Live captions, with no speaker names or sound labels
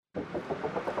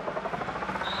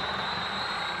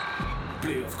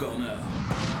Playoff Corner.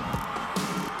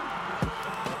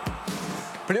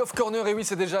 Playoff Corner, et oui,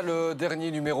 c'est déjà le dernier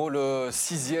numéro, le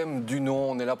 6e du nom.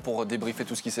 On est là pour débriefer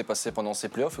tout ce qui s'est passé pendant ces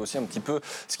playoffs et aussi un petit peu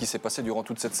ce qui s'est passé durant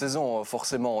toute cette saison.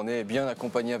 Forcément, on est bien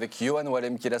accompagné avec Johan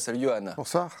Wallem qui est là. Salut Johan.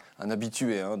 Bonsoir. Un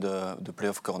habitué de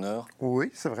Playoff Corner.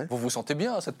 Oui, c'est vrai. Vous vous sentez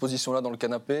bien à cette position-là dans le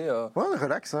canapé Ouais,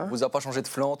 relax. Hein. Vous n'avez pas changé de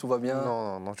flanc, tout va bien?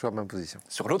 Non, toujours la même position.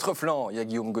 Sur l'autre flanc, il y a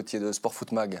Guillaume Gauthier de Sport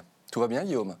Foot Mag. Tout va bien,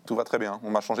 Guillaume? Tout va très bien. On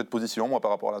m'a changé de position, moi,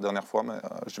 par rapport à la dernière fois, mais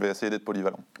je vais essayer d'être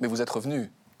polyvalent. Mais vous êtes revenu?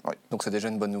 Oui. Donc c'est déjà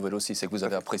une bonne nouvelle aussi, c'est que vous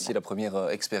avez apprécié la première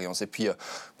expérience. Et puis,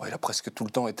 il a presque tout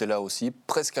le temps été là aussi,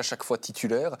 presque à chaque fois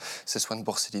titulaire. C'est Swan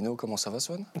Borsellino. Comment ça va,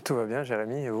 Swan? Tout va bien,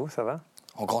 Jérémy, et vous, ça va?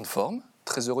 En grande forme.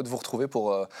 Très heureux de vous retrouver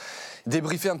pour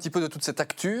débriefer un petit peu de toute cette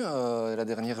actu, la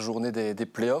dernière journée des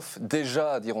playoffs.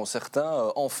 Déjà, diront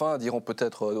certains, enfin, diront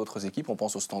peut-être d'autres équipes, on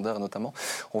pense au Standard notamment.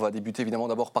 On va débuter évidemment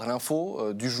d'abord par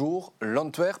l'info du jour.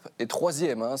 L'Antwerp est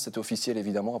 3e, c'est officiel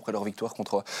évidemment, après leur victoire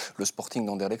contre le Sporting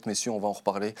d'Anderlecht. Messieurs, on va en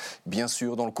reparler bien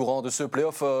sûr dans le courant de ce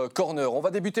playoff corner. On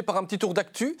va débuter par un petit tour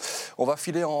d'actu. On va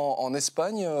filer en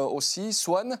Espagne aussi.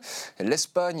 Swan,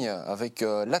 l'Espagne avec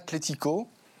l'Atlético,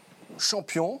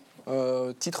 champion.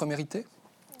 Titre mérité?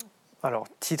 Alors,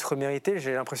 titre mérité,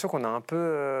 j'ai l'impression qu'on a un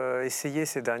peu essayé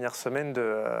ces dernières semaines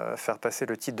de faire passer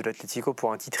le titre de l'Atlético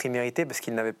pour un titre immérité parce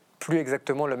qu'il n'avait plus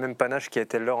exactement le même panache qui a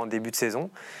été le leur en début de saison,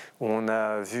 où on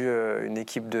a vu une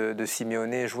équipe de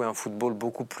Simeone jouer un football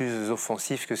beaucoup plus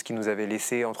offensif que ce qu'ils nous avait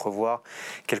laissé entrevoir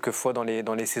quelquefois dans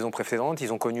les saisons précédentes.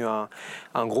 Ils ont connu un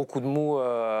gros coup de mou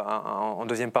en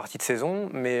deuxième partie de saison,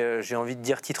 mais j'ai envie de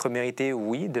dire titre mérité,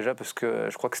 oui, déjà parce que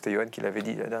je crois que c'était Johan qui l'avait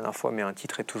dit la dernière fois, mais un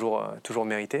titre est toujours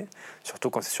mérité, surtout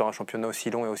quand c'est sur un championnat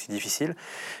aussi long et aussi difficile,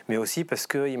 mais aussi parce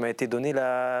qu'il m'a été donné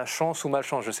la chance ou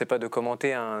malchance, je ne sais pas, de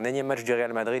commenter un énième match du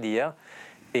Real Madrid hier.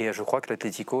 Et je crois que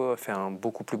l'Atlético fait un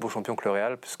beaucoup plus beau champion que le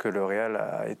Real, parce que le Real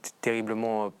a été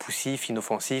terriblement poussif,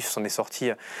 inoffensif, s'en est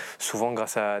sorti souvent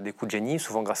grâce à des coups de génie,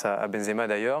 souvent grâce à Benzema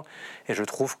d'ailleurs. Et je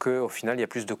trouve qu'au final, il y a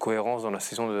plus de cohérence dans la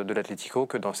saison de l'Atlético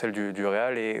que dans celle du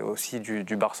Real et aussi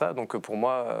du Barça. Donc pour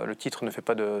moi, le titre ne fait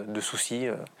pas de soucis.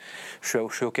 Je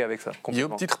suis OK avec ça.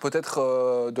 Guillaume, titre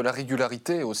peut-être de la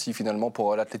régularité aussi finalement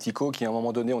pour l'Atlético, qui à un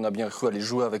moment donné, on a bien cru aller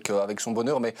jouer avec son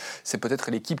bonheur, mais c'est peut-être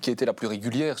l'équipe qui a été la plus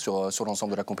régulière sur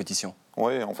l'ensemble de la compétition.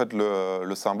 Oui, en fait,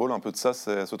 le symbole un peu de ça,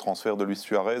 c'est ce transfert de Luis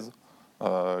Suarez,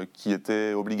 qui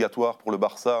était obligatoire pour le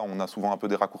Barça. On a souvent un peu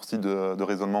des raccourcis de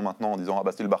raisonnement maintenant en disant « Ah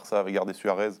bah si le Barça avait gardé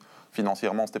Suarez,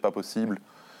 financièrement, c'était pas possible ».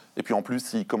 Et puis en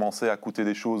plus, il commençait à coûter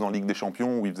des choses en Ligue des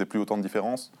Champions où il faisait plus autant de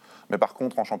différence. Mais par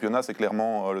contre, en championnat, c'est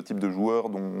clairement le type de joueur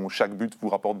dont chaque but vous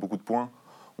rapporte beaucoup de points.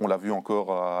 On l'a vu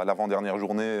encore à l'avant-dernière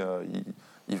journée,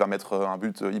 il va mettre un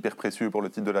but hyper précieux pour le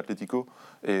titre de l'Atlético.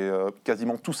 Et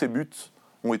quasiment tous ses buts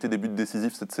ont été des buts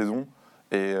décisifs cette saison.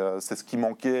 Et c'est ce qui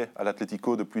manquait à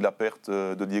l'Atlético depuis la perte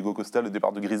de Diego Costa, le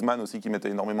départ de Griezmann aussi, qui mettait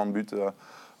énormément de buts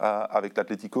avec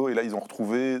l'Atlético. Et là, ils ont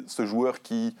retrouvé ce joueur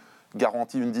qui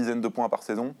garantit une dizaine de points par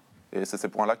saison. Et c'est ces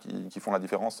points-là qui font la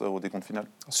différence au décompte final.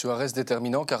 Suarez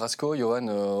déterminant, Carrasco, Johan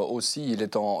aussi, il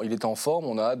est en forme.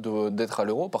 On a hâte d'être à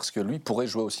l'Euro parce que lui pourrait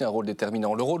jouer aussi un rôle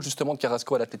déterminant. Le rôle justement de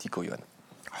Carrasco à l'Atlético, Johan.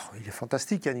 Oh, il est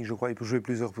fantastique, Yannick, je crois. Il peut jouer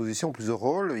plusieurs positions, plusieurs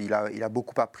rôles. Il a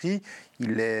beaucoup appris.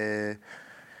 Il est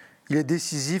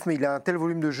décisif, mais il a un tel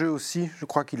volume de jeu aussi. Je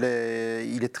crois qu'il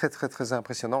est très, très, très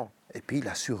impressionnant. Et puis, il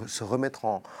a su se remettre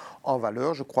en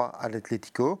valeur, je crois, à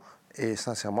l'Atlético. Et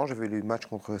sincèrement, j'avais lu le match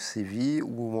contre Séville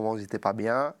où, au moment où ils n'étaient pas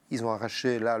bien, ils ont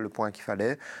arraché là le point qu'il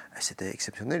fallait. Et c'était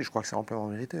exceptionnel. Je crois que c'est amplement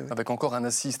mérité. Oui. Avec encore un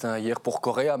assist hier pour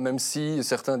Correa, même si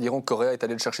certains diront que Correa est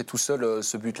allé le chercher tout seul,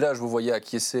 ce but-là. Je vous voyais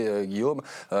acquiescer, Guillaume,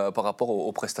 par rapport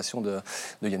aux prestations de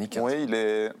Yannick. Oui, il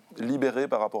est libéré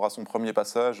par rapport à son premier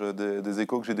passage des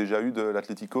échos que j'ai déjà eus de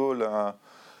l'Atlético.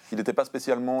 Il n'était pas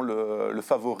spécialement le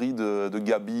favori de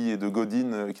Gabi et de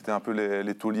Godin, qui étaient un peu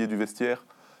les tauliers du vestiaire.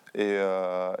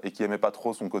 Et qui n'aimait pas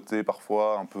trop son côté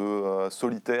parfois un peu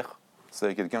solitaire.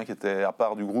 C'est quelqu'un qui était à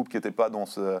part du groupe, qui n'était pas dans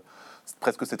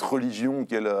presque cette religion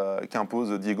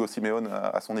qu'impose Diego Simeone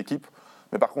à son équipe.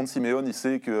 Mais par contre, Simeone, il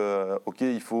sait que, ok,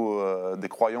 il faut des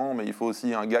croyants, mais il faut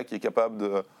aussi un gars qui est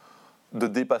capable de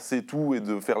dépasser tout et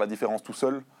de faire la différence tout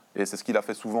seul. Et c'est ce qu'il a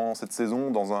fait souvent cette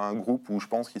saison dans un groupe où je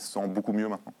pense qu'il se sent beaucoup mieux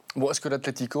maintenant. Bon, est-ce que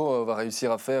l'Atlético va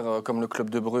réussir à faire comme le club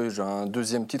de Bruges, un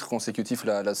deuxième titre consécutif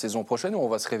la saison prochaine, ou on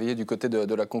va se réveiller du côté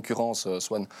de la concurrence,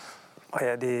 Swan ? Il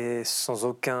y a sans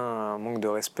aucun manque de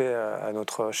respect à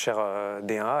notre cher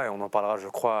D1A, et on en parlera, je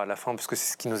crois, à la fin, parce que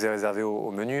c'est ce qui nous est réservé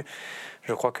au menu.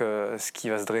 Je crois que ce qui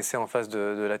va se dresser en face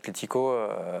de l'Atlético,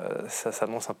 ça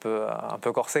s'annonce un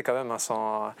peu corsé quand même.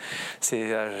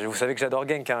 Vous savez que j'adore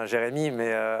Genk, hein, Jérémy,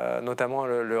 mais notamment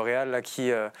le Real là,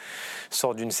 qui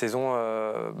sort d'une saison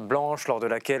blanche, lors de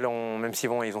laquelle, même si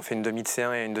ils ont fait une demi de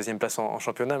C1 et une deuxième place en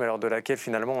championnat, mais lors de laquelle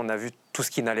finalement on a vu tout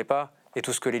ce qui n'allait pas, et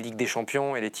tout ce que les Ligues des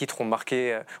Champions et les titres ont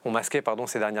masqué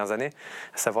ces dernières années,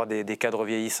 à savoir des cadres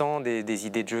vieillissants, des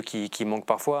idées de jeu qui manquent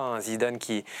parfois, un Zidane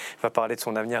qui va parler de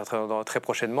son avenir très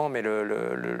prochainement, mais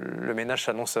le ménage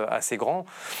s'annonce assez grand.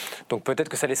 Donc peut-être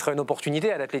que ça laissera une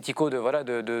opportunité à l'Atlético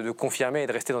de confirmer et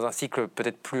de rester dans un cycle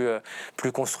peut-être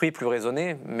plus construit, plus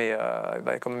raisonné, mais il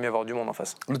va quand même y avoir du monde en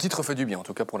face. Le titre fait du bien, en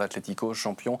tout cas pour l'Atlético,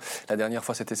 champion. La dernière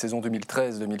fois, c'était saison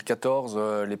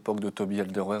 2013-2014, l'époque de Toby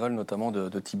Alderweireld, notamment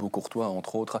de Thibaut Courtois,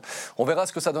 entre autres. On verra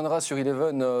ce que ça donnera sur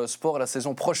Eleven Sport la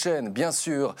saison prochaine, bien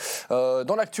sûr.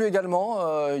 Dans l'actu également,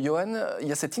 Johan, il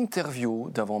y a cette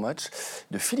interview d'avant-match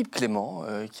de Philippe Clément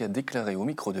qui a déclaré au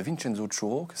micro de Vincenzo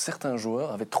Churro que certains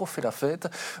joueurs avaient trop fait la fête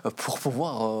pour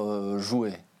pouvoir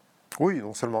jouer. Oui,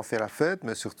 non seulement fait la fête,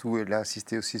 mais surtout il a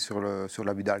insisté aussi sur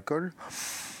l'abus d'alcool.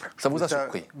 Ça vous a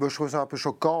surpris? Je trouve ça un peu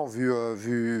choquant vu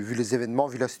les événements,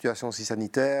 vu la situation aussi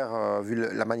sanitaire, vu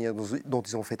la manière dont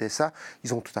ils ont fêté ça.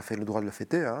 Ils ont tout à fait le droit de le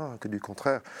fêter, hein, que du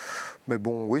contraire. Mais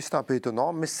bon, oui, c'est un peu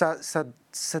étonnant. Mais ça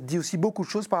dit aussi beaucoup de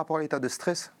choses par rapport à l'état de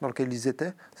stress dans lequel ils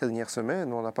étaient ces dernières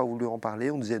semaines. On n'a pas voulu en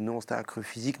parler. On disait non, c'était un creux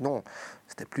physique. Non,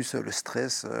 c'était plus le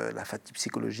stress, la fatigue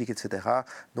psychologique, etc.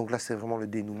 Donc là, c'est vraiment le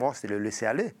dénouement, c'est le laisser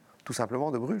aller. Tout simplement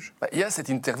de Bruges. Il y a cette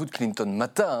interview de Clinton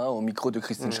Mata au micro de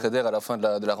Christine Schreder à la fin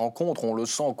de la rencontre. On le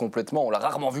sent complètement. On l'a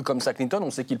rarement vu comme ça, Clinton.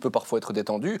 On sait qu'il peut parfois être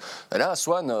détendu. Et là,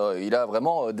 Swan, il a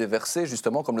vraiment déversé,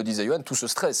 justement, comme le disait Johan, tout ce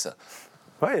stress.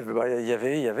 Oui, il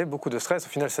y avait beaucoup de stress. Au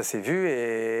final, ça s'est vu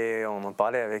et on en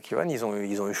parlait avec Johan. Ils ont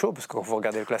eu chaud parce que quand vous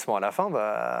regardez le classement à la fin,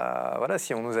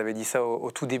 si on nous avait dit ça au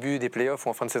tout début des playoffs ou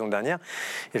en fin de saison dernière,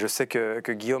 et je sais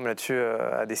que Guillaume là-dessus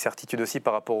a des certitudes aussi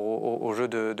par rapport au jeu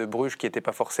de Bruges qui n'était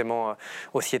pas forcément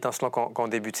aussi étincelant qu'en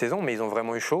début de saison, mais ils ont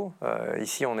vraiment eu chaud.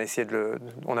 Ici, on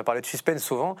a parlé de suspense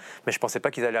souvent, mais je ne pensais pas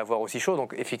qu'ils allaient avoir aussi chaud.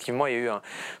 Donc effectivement, il y a eu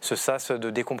ce sas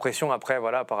de décompression après,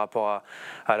 par rapport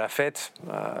à la fête.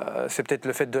 C'est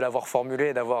peut-être le fait de l'avoir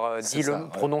formulé, d'avoir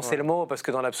prononcé le mot, parce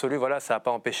que dans l'absolu, ça n'a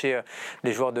pas empêché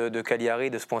les joueurs de Cagliari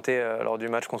de se pointer lors du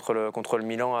match contre le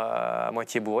Milan à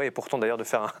moitié bourré, et pourtant d'ailleurs de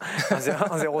faire un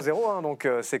 0-0. Hein, donc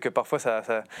c'est que parfois,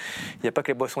 il n'y a pas que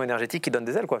les boissons énergétiques qui donnent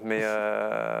des ailes, quoi. Mais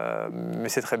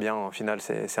c'est très bien, au final,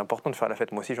 c'est important de faire la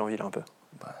fête. Moi aussi, j'en vis là un peu.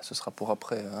 Ce sera pour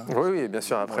après. Hein. Oui, bien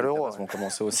sûr, après l'Euro. Ils vont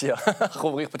commencer aussi à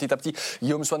rouvrir petit à petit.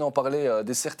 Guillaume Swan en parlait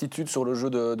des certitudes sur le jeu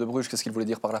de Bruges. Qu'est-ce qu'il voulait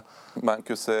dire par là?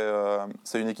 Que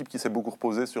c'est une équipe qui s'est beaucoup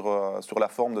reposée sur la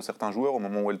forme de certains joueurs au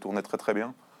moment où elle tournait très très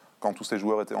bien, quand tous ces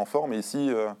joueurs étaient en forme. Et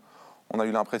ici, on a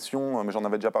eu l'impression, mais j'en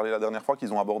avais déjà parlé la dernière fois,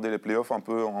 qu'ils ont abordé les playoffs un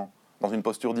peu dans une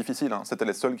posture difficile. Hein. C'était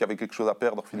les seuls qui avaient quelque chose à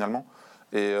perdre finalement.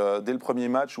 Et dès le premier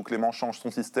match où Clément change son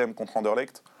système contre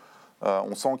Anderlecht,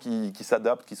 on sent qu'ils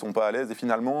s'adaptent, qu'ils ne sont pas à l'aise. Et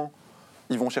finalement,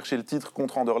 ils vont chercher le titre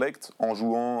contre Anderlecht en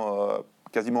jouant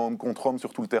quasiment homme contre homme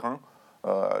sur tout le terrain.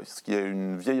 Ce qui est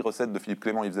une vieille recette de Philippe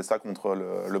Clément. Il faisait ça contre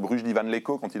le Bruges d'Ivan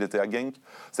Leko quand il était à Genk.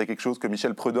 C'est quelque chose que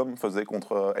Michel Prudhomme faisait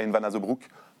contre Hein van Azebroek.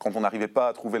 Quand on n'arrivait pas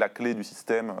à trouver la clé du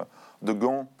système de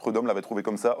Gand, Prudhomme l'avait trouvé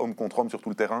comme ça, homme contre homme sur tout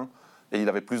le terrain. Et il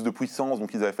avait plus de puissance,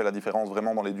 donc ils avaient fait la différence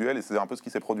vraiment dans les duels. Et c'est un peu ce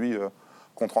qui s'est produit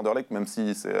contre Anderlecht, même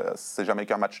si c'est jamais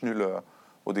qu'un match nul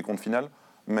au décompte final.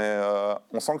 Mais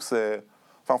on sent que c'est...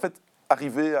 Enfin, en fait,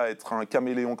 arriver à être un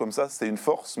caméléon comme ça, c'est une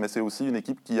force, mais c'est aussi une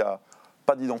équipe qui a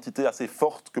pas d'identité assez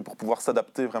forte que pour pouvoir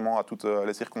s'adapter vraiment à toutes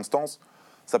les circonstances.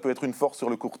 Ça peut être une force sur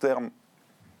le court terme,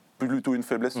 plutôt une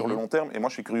faiblesse sur le long terme. Et moi,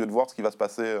 je suis curieux de voir ce qui va se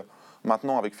passer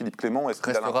maintenant avec Philippe Clément. Est-ce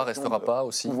qu'il restera pas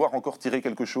aussi pouvoir encore tirer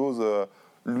quelque chose,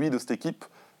 lui, de cette équipe?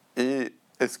 Et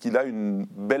est-ce qu'il a une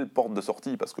belle porte de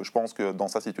sortie? Parce que je pense que dans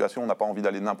sa situation, on n'a pas envie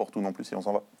d'aller n'importe où non plus si on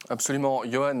s'en va. Absolument.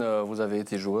 Johan, vous avez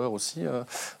été joueur aussi.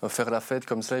 Faire la fête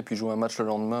comme ça et puis jouer un match le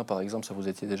lendemain, par exemple, ça vous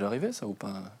était déjà arrivé, ça, ou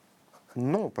pas?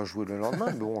 Non, pas jouer le lendemain.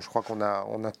 Mais bon, je crois qu'on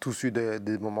a tous eu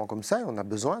des moments comme ça. Et on a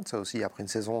besoin de ça aussi. Après une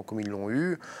saison comme ils l'ont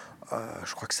eu,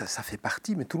 je crois que ça fait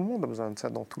partie. Mais tout le monde a besoin de ça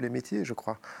dans tous les métiers, je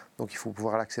crois. Donc il faut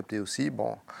pouvoir l'accepter aussi.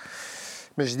 Bon.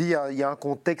 Mais je dis, il y a un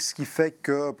contexte qui fait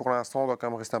que pour l'instant, on doit quand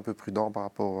même rester un peu prudent par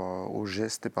rapport aux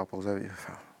gestes et par rapport aux avis.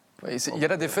 Il y a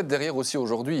la défaite derrière aussi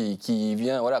aujourd'hui qui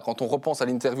vient. Voilà, quand on repense à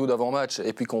l'interview d'avant-match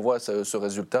et puis qu'on voit ce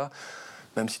résultat.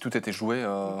 Même si tout était joué,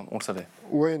 on le savait.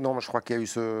 Oui, non, mais je crois qu'il y a eu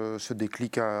ce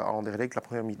déclic à Anderlecht. La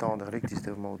première mi-temps à Anderlecht, ils étaient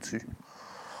vraiment au-dessus.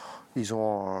 Ils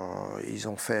ont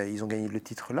gagné le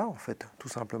titre là, en fait, tout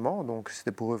simplement. Donc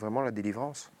c'était pour eux vraiment la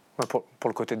délivrance. Pour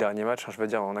le côté dernier match, je veux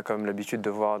dire, on a quand même l'habitude de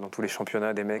voir dans tous les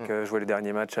championnats des mecs jouer les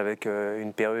derniers matchs avec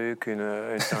une perruque,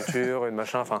 une ceinture, une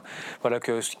machin. Enfin, voilà,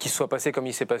 qu'il se soit passé comme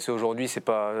il s'est passé aujourd'hui, c'est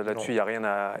pas là-dessus, il n'y a rien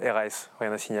à RAS,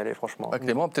 rien à signaler, franchement.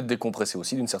 Clément a peut-être décompressé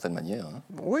aussi d'une certaine manière. Hein.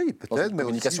 Oui, peut-être. Mais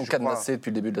communication cadenassée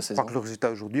depuis le début de la saison. Je crois que le résultat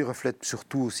aujourd'hui reflète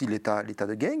surtout aussi l'état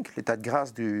de Genk, l'état de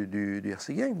grâce du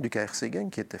RC Genk, du KRC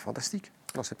Genk, qui était fantastique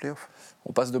dans ces playoffs.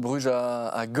 On passe de Bruges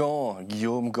à Gand.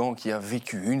 Guillaume, Gand qui a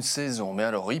vécu une saison, mais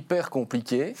alors hyper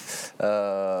compliquée,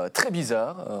 très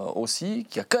bizarre aussi,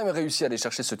 qui a quand même réussi à aller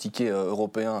chercher ce ticket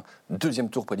européen, deuxième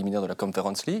tour préliminaire de la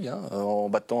Conference League, en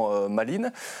battant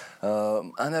Malines.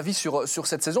 Un avis sur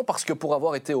cette saison, parce que pour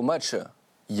avoir été au match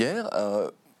hier,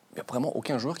 il n'y a vraiment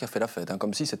aucun joueur qui a fait la fête,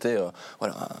 comme si c'était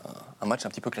un match un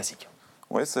petit peu classique.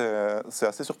 Oui, c'est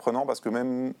assez surprenant parce que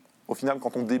même au final,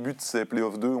 quand on débute ces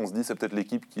playoffs 2, on se dit c'est peut-être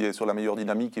l'équipe qui est sur la meilleure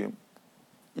dynamique et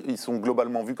ils sont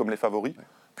globalement vus comme les favoris.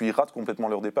 Puis ils ratent complètement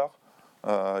leur départ.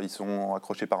 Ils sont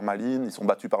accrochés par Malines, ils sont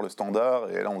battus par le Standard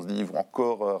et là on se dit ils vont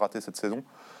encore rater cette saison.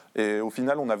 Et au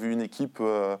final, on a vu une équipe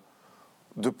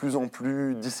de plus en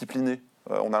plus disciplinée.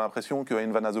 On a l'impression que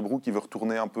Hein van Azebroek veut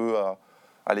retourner un peu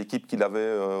à l'équipe qu'il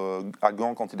avait à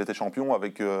Gand quand il était champion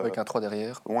avec un 3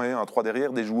 derrière. Oui, un 3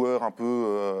 derrière, des joueurs un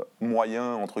peu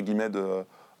moyens entre guillemets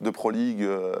de Pro League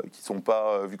qui ne sont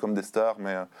pas vus comme des stars,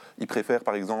 mais ils préfèrent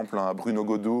par exemple un Bruno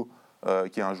Godot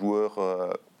qui est un joueur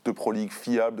de Pro League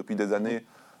fiable depuis des années,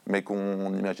 mais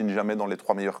qu'on n'imagine jamais dans les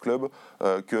 3 meilleurs clubs,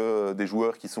 que des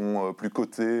joueurs qui sont plus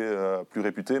cotés, plus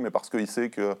réputés, mais parce qu'il sait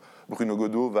que Bruno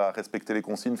Godot va respecter les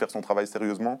consignes, faire son travail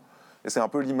sérieusement. Et c'est un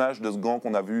peu l'image de ce Gand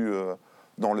qu'on a vu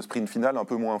dans le sprint final, un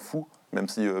peu moins fou, même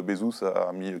si Bezos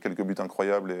a mis quelques buts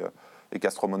incroyables et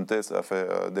Castro Montes a fait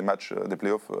des matchs, des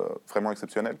playoffs vraiment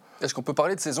exceptionnels. Est-ce qu'on peut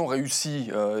parler de saison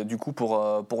réussie du coup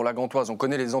pour la Gantoise? On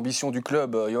connaît les ambitions du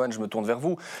club. Johan, je me tourne vers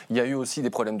vous. Il y a eu aussi des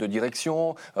problèmes de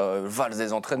direction, valse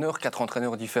des entraîneurs, 4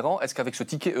 entraîneurs différents. Est-ce qu'avec ce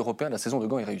ticket européen, la saison de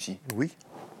Gand est réussie?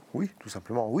 Oui, tout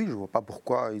simplement, oui. Je ne vois pas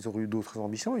pourquoi ils auraient eu d'autres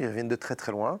ambitions. Ils reviennent de très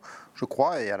très loin, je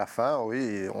crois. Et à la fin,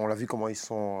 oui, on l'a vu comment ils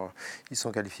sont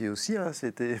qualifiés aussi.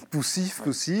 C'était poussif.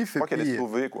 Je crois qu'elle est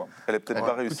sauvée, quoi. Elle est peut-être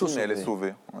pas réussie, mais elle est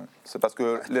sauvée. Ouais. C'est parce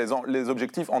que les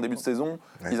objectifs en début de saison,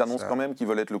 ils annoncent quand même qu'ils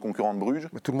veulent être le concurrent de Bruges.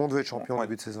 Mais tout le monde veut être champion en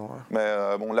début de saison. Hein.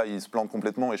 Mais bon, là, ils se plantent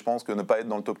complètement. Et je pense que ne pas être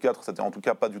dans le top 4, c'était en tout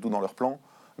cas pas du tout dans leur plan.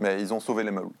 Mais ils ont sauvé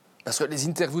les meubles. Parce que les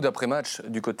interviews d'après-match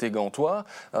du côté gantois,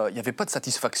 il n'y avait pas de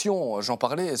satisfaction. J'en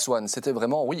parlais, Swan. C'était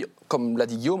vraiment, oui, comme l'a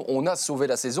dit Guillaume, on a sauvé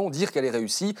la saison. Dire qu'elle est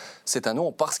réussie, c'est un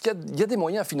non. Parce qu'il y a des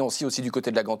moyens financiers aussi du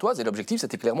côté de la gantoise. Et l'objectif,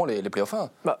 c'était clairement les playoffs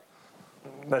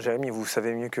 1. Jérémy, vous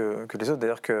savez mieux que les autres,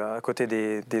 d'ailleurs, qu'à côté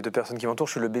des 2 personnes qui m'entourent,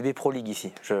 je suis le bébé Pro League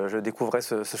ici. Je découvrais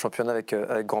ce championnat avec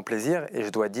grand plaisir. Et je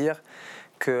dois dire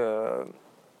que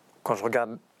quand je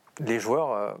regarde les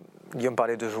joueurs, Guillaume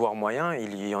parlait de joueurs moyens,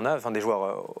 il y en a, des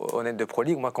joueurs honnêtes de Pro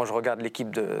League. Moi, quand je regarde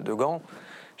l'équipe de Gand,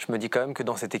 je me dis quand même que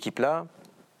dans cette équipe-là,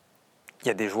 il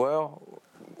y a des joueurs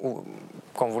où,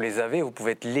 quand vous les avez, vous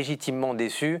pouvez être légitimement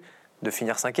déçu de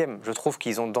finir 5e. Je trouve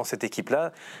qu'ils ont dans cette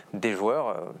équipe-là des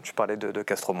joueurs, je parlais de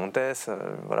Castro Montes,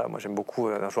 voilà, moi j'aime beaucoup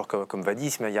un joueur comme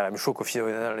Vadis, mais il y a Ramchuk, au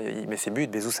final, il met ses buts,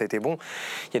 Bezos ça a été bon.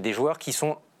 Il y a des joueurs qui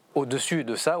sont au-dessus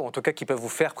de ça, ou en tout cas qui peuvent vous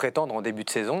faire prétendre en début de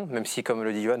saison, même si, comme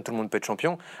le dit Johan, tout le monde peut être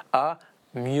champion, à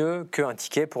mieux qu'un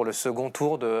ticket pour le second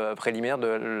tour préliminaire de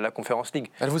la Conference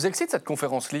League. Elle vous excite cette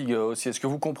Conference League aussi? Est-ce que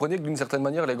vous comprenez que d'une certaine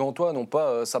manière, les Gantois n'ont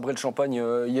pas sabré le champagne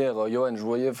hier? Johan, je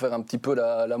voyais faire un petit peu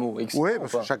l'amour. Oui,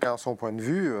 parce que chacun a son point de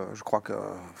vue. Je crois que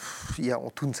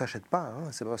tout ne s'achète pas. Hein.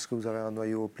 C'est parce que vous avez un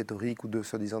noyau pléthorique ou des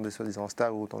soi-disant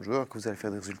stars ou autant de joueurs que vous allez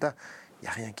faire des résultats. Il n'y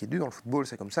a rien qui est dû dans le football,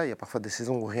 c'est comme ça. Il y a parfois des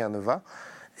saisons où rien ne va.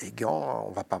 Et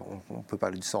Gand, on peut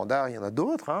parler du Standard, il y en a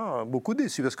d'autres, beaucoup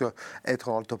déçus, parce qu'être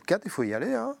dans le top 4, il faut y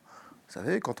aller. Hein. Vous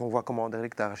savez, quand on voit comment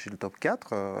Anderlecht a arraché le top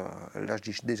 4, là je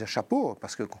dis déjà chapeau,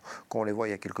 parce que quand on les voit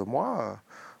il y a quelques mois,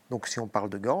 donc si on parle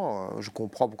de Gand, je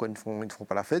comprends pourquoi ils ne font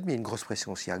pas la fête, mais il y a une grosse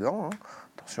pression aussi à Gand. Hein.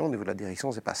 Attention, au niveau de la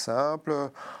direction, c'est pas simple.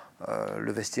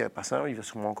 Le vestiaire n'est pas simple, il va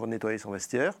sûrement encore nettoyer son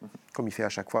vestiaire, comme il fait à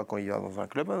chaque fois quand il va dans un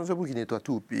club. C'est vous qui nettoie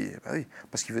tout, puis, oui,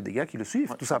 parce qu'il veut des gars qui le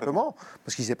suivent, tout simplement,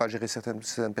 parce qu'il ne sait pas gérer certaines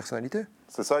personnalités.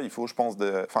 C'est ça, il faut, je pense,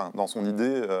 dans son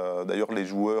idée, d'ailleurs les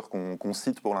joueurs qu'on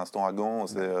cite pour l'instant à Gand,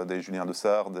 c'est des Julien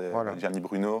Dessart, des Gianni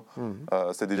Bruno,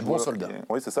 c'est des joueurs, bons soldats.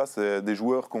 Oui, c'est ça, c'est des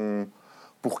joueurs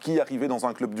pour qui arriver dans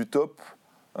un club du top,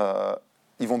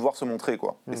 ils vont devoir se montrer,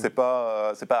 quoi. Et c'est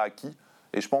pas acquis.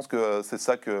 Et je pense que c'est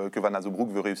ça que Van Azebroek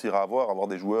veut réussir à avoir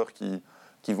des joueurs qui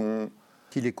vont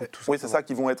Qui l'écoute tout Oui, c'est ça,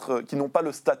 qui n'ont pas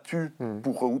le statut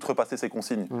pour outrepasser ces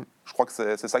consignes. Je crois que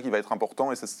c'est ça qui va être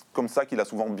important et c'est comme ça qu'il a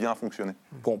souvent bien fonctionné.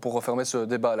 Bon, pour refermer ce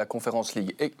débat, la Conference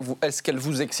League, est-ce qu'elle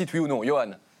vous excite, oui ou non,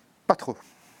 Johan? Pas trop.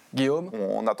 Guillaume?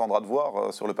 On attendra de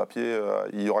voir. Sur le papier,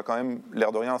 il y aura quand même,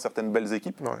 l'air de rien, certaines belles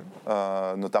équipes,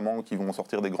 notamment qui vont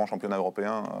sortir des grands championnats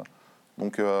européens.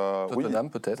 Donc, Tottenham,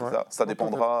 peut-être. Ça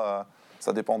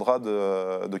dépendra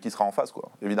de qui sera en face,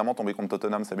 quoi. Évidemment, tomber contre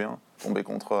Tottenham, c'est bien. Tomber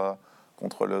contre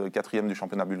le 4e du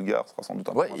championnat bulgare sera sans doute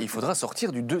un peu. Il faudra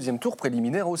sortir du 2e tour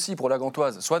préliminaire aussi pour la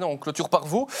Gantoise. Soit on clôture par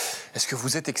vous. Est-ce que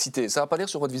vous êtes excité? Ça va pas l'air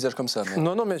sur votre visage comme ça. Mais...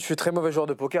 Non, mais je suis très mauvais joueur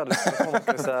de poker. De toute façon,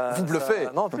 donc vous bluffez.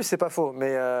 Non, en plus, c'est pas faux.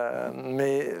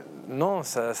 Mais non,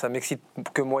 ça m'excite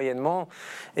que moyennement.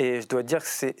 Et je dois dire que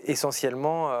c'est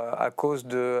essentiellement à cause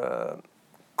de...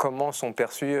 comment sont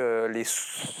perçues les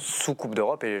sous-coupes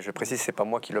d'Europe, et je précise, c'est pas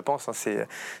moi qui le pense, c'est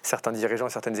certains dirigeants et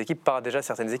certaines équipes, par déjà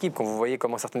certaines équipes. Quand vous voyez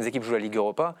comment certaines équipes jouent la Ligue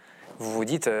Europa, vous vous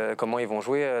dites comment ils vont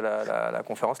jouer la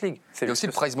Conference League. Il y a aussi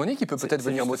le prize money qui peut peut-être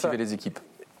venir motiver les équipes.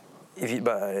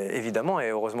 Évidemment, et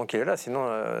heureusement qu'il est là. Sinon,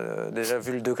 déjà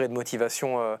vu le degré de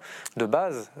motivation de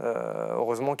base,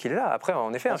 heureusement qu'il est là. Après,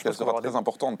 en effet, je pense qu'elle sera très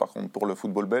importante par contre pour le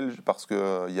football belge, parce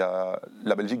que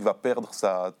la Belgique va perdre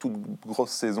sa toute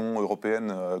grosse saison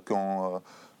européenne quand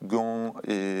Gand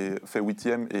fait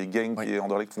 8e et Genk et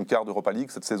Anderlecht font quart d'Europa League.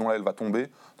 Cette saison-là, elle va tomber.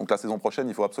 Donc la saison prochaine,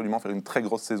 il faut absolument faire une très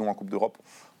grosse saison en Coupe d'Europe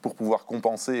pour pouvoir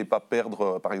compenser et pas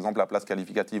perdre, par exemple, la place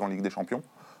qualificative en Ligue des Champions,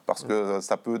 parce que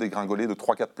ça peut dégringoler de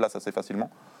 3-4 places assez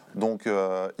facilement. Donc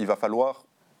il va falloir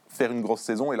faire une grosse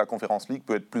saison et la Conference League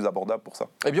peut être plus abordable pour ça.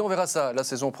 Eh bien, on verra ça la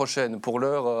saison prochaine. Pour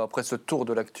l'heure, après ce tour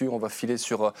de l'actu, on va filer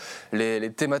sur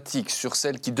les thématiques, sur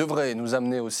celles qui devraient nous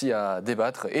amener aussi à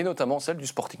débattre, et notamment celle du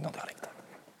Sporting d'Anderlecht.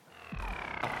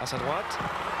 À sa droite,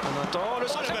 on attend le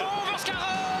centre vers Scarron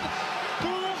pour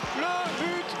le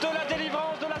but de la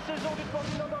délivrance de la saison du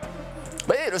Sporting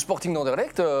d'Anderlecht. Le Sporting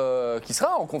d'Anderlecht qui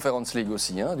sera en Conference League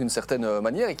aussi, d'une certaine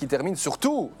manière, et qui termine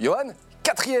surtout, Johan,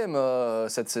 4e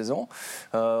cette saison.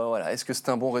 Est-ce que c'est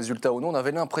un bon résultat ou non? On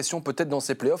avait l'impression peut-être dans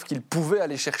ces playoffs qu'ils pouvaient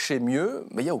aller chercher mieux,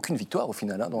 mais il n'y a aucune victoire au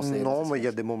final. Non, mais il y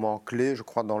a des moments clés, je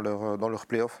crois, dans leur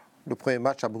playoffs. Le premier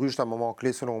match à Bruges, c'est un moment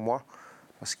clé selon moi,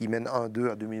 parce qu'ils mènent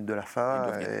 1-2 à 2 minutes de la fin.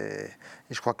 Et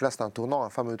je crois que là, c'est un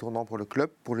fameux tournant pour le club,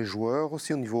 pour les joueurs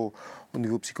aussi, au niveau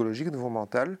psychologique, au niveau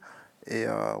mental. Et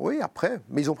après,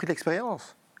 mais ils ont pris de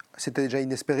l'expérience. C'était déjà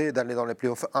inespéré d'aller dans les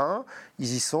playoffs 1.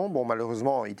 Ils y sont. Bon,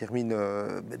 malheureusement, ils terminent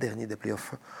dernier des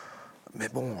playoffs. Mais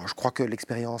bon, je crois que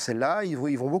l'expérience est là. Ils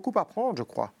vont beaucoup apprendre, je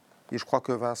crois. Et je crois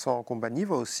que Vincent Kompany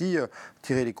va aussi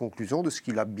tirer les conclusions de ce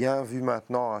qu'il a bien vu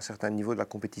maintenant à un certain niveau de la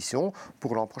compétition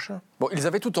pour l'an prochain. Bon, ils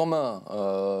avaient tout en main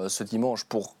ce dimanche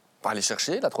pour aller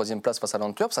chercher la 3e place face à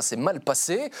l'Antwerp. Ça s'est mal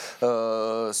passé.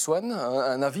 Swan,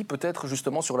 un avis peut-être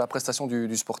justement sur la prestation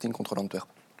du Sporting contre l'Antwerp?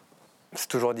 C'est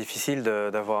toujours difficile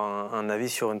d'avoir un avis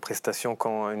sur une prestation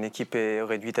quand une équipe est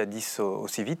réduite à 10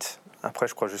 aussi vite. Après,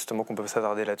 je crois justement qu'on peut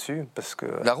s'attarder là-dessus. Parce que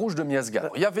la rouge de Miasga.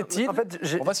 Y avait-il?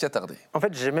 On va s'y attarder. En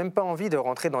fait, j'ai même pas envie de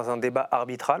rentrer dans un débat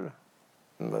arbitral.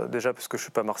 Déjà parce que je ne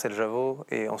suis pas Marcel Javot,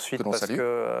 et ensuite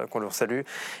qu'on le salue,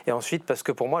 et ensuite parce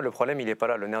que pour moi le problème il n'est pas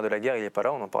là, le nerf de la guerre il n'est pas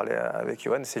là, on en parlait avec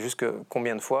Johan, c'est juste que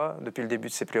combien de fois depuis le début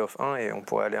de ces playoffs 1, et on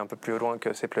pourrait aller un peu plus loin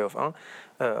que ces playoffs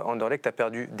 1, Anderlecht a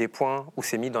perdu des points ou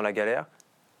s'est mis dans la galère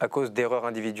à cause d'erreurs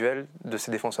individuelles de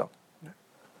ses défenseurs.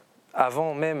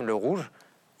 Avant même le rouge,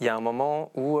 il y a un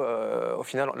moment où, au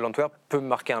final, l'Antwerp peut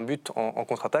marquer un but en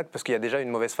contre-attaque parce qu'il y a déjà une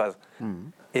mauvaise phase.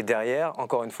 Et derrière,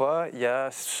 encore une fois, il y a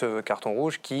ce carton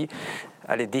rouge qui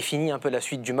définit un peu la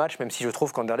suite du match, même si je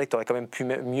trouve qu'Anderlecht aurait quand même pu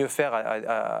mieux faire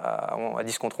à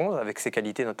 10 contre 11, avec ses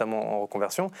qualités notamment en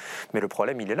reconversion. Mais le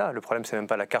problème, il est là. Le problème, c'est même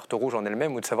pas la carte rouge en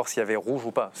elle-même ou de savoir s'il y avait rouge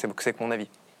ou pas. C'est que mon avis.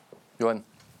 Johan?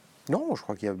 Non, je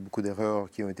crois qu'il y a beaucoup d'erreurs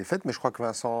qui ont été faites, mais je crois que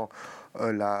Vincent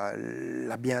l'a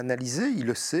bien analysé, il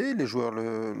le sait, les joueurs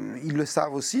ils le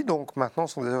savent aussi, donc maintenant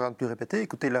ce sont des erreurs à ne plus répéter.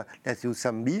 Écoutez l'interview de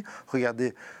Sambi,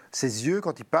 regardez ses yeux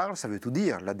quand il parle, ça veut tout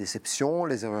dire. La déception,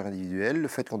 les erreurs individuelles, le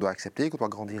fait qu'on doit accepter, qu'on doit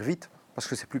grandir vite. Parce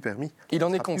que c'est plus permis. Il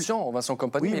en est conscient, Vincent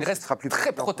Kompany, mais il reste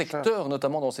très protecteur,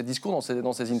 notamment dans ses discours,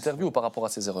 dans ses interviews, par rapport à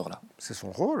ces erreurs-là. C'est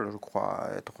son rôle, je crois,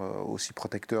 être aussi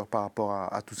protecteur par rapport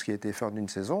à tout ce qui a été fait en une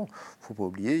saison. Il ne faut pas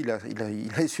oublier, il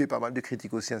a essuyé pas mal de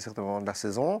critiques aussi à un certain moment de la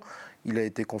saison. Il a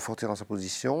été conforté dans sa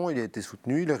position, il a été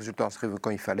soutenu, les résultats arrivent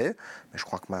quand il fallait. Mais je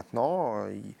crois que maintenant,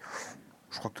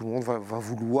 je crois que tout le monde va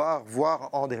vouloir voir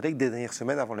Anderlecht des dernières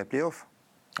semaines avant les playoffs.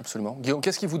 Absolument. Guillaume,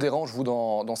 qu'est-ce qui vous dérange, vous,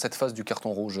 dans cette phase du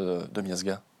carton rouge de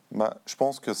Miasga? Je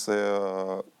pense que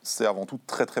c'est avant tout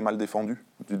très très mal défendu,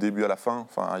 du début à la fin.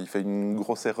 Enfin, il fait une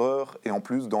grosse erreur, et en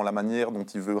plus, dans la manière dont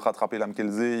il veut rattraper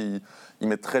Lamkelze, il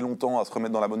met très longtemps à se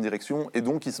remettre dans la bonne direction, et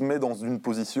donc il se met dans une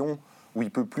position où il ne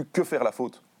peut plus que faire la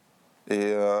faute.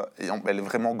 Et elle est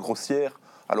vraiment grossière.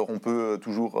 Alors on peut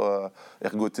toujours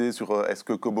ergoter sur est-ce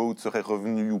que Cobout serait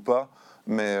revenu ou pas,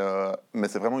 mais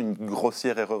c'est vraiment une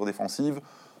grossière erreur défensive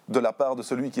de la part de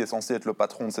celui qui est censé être le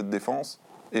patron de cette défense.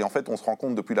 Et en fait, on se rend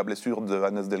compte depuis la blessure de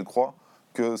Hannes Delcroix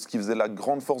que ce qui faisait la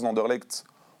grande force d'Anderlecht,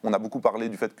 on a beaucoup parlé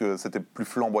du fait que c'était plus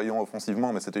flamboyant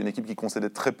offensivement, mais c'était une équipe qui concédait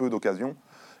très peu d'occasions.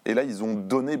 Et là, ils ont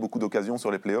donné beaucoup d'occasions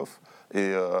sur les playoffs.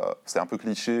 Et c'est un peu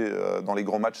cliché, dans les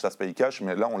grands matchs, ça se paye cash,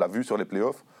 mais là, on l'a vu sur les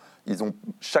playoffs.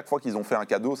 Chaque fois qu'ils ont fait un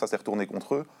cadeau, ça s'est retourné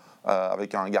contre eux,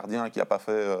 avec un gardien qui n'a pas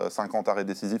fait 50 arrêts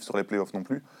décisifs sur les playoffs non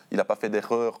plus. Il n'a pas fait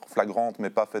d'erreurs flagrantes, mais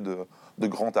pas fait de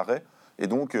grands arrêts. Et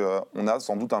donc, on a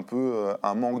sans doute un peu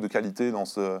un manque de qualité dans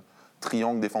ce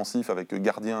triangle défensif avec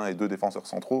gardien et 2 défenseurs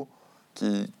centraux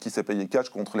qui s'est payé cash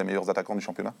contre les meilleurs attaquants du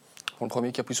championnat. Le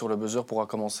premier qui appuie sur le buzzer pourra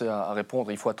commencer à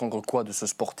répondre. Il faut attendre quoi de ce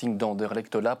Sporting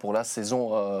d'Anderlecht-là pour la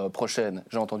saison prochaine?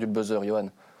 J'ai entendu le buzzer, Johan.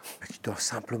 Ils doivent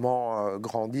simplement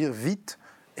grandir vite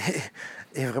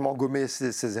et vraiment gommer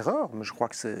ces erreurs. Mais je crois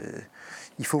que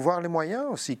il faut voir les moyens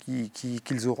aussi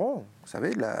qu'ils auront. Vous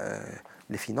savez,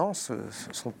 les finances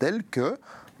sont telles que,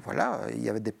 voilà, il y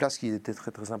avait des places qui étaient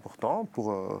très très importantes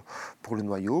pour le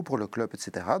noyau, pour le club,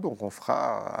 etc. Donc on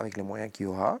fera avec les moyens qu'il y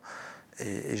aura.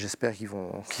 Et j'espère qu'ils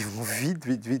vont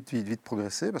vite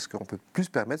progresser, parce qu'on ne peut plus se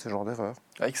permettre ce genre d'erreur.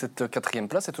 Avec cette 4e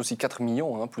place, c'est aussi 4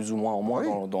 millions, plus ou moins en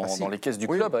moins, dans les caisses du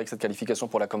club, avec cette qualification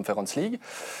pour la Conference League.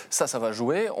 Ça va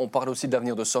jouer. On parle aussi de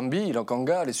l'avenir de Sambi,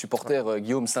 Ilakanga. Les supporters,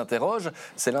 Guillaume, s'interrogent.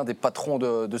 C'est l'un des patrons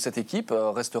de cette équipe.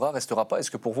 Restera pas.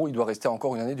 Est-ce que pour vous, il doit rester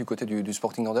encore une année du côté du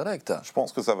Sporting d'Anderlecht? Je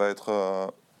pense que ça va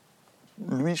être...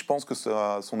 Lui, je pense que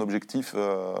son objectif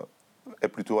est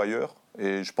plutôt ailleurs.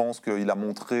 Et je pense qu'il a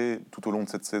montré tout au long de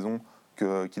cette saison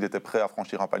qu'il était prêt à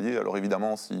franchir un palier. Alors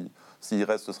évidemment, s'il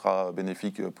reste, ce sera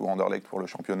bénéfique pour Anderlecht, pour le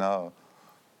championnat,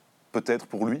 peut-être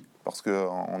pour lui, parce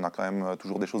qu'on a quand même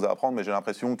toujours des choses à apprendre. Mais j'ai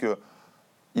l'impression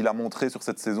qu'il a montré sur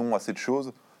cette saison assez de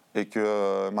choses, et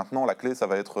que maintenant, la clé, ça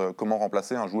va être comment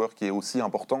remplacer un joueur qui est aussi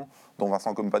important, dont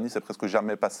Vincent Kompany s'est presque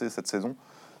jamais passé cette saison.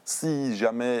 Si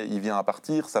jamais il vient à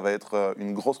partir, ça va être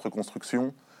une grosse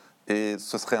reconstruction. Et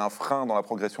ce serait un frein dans la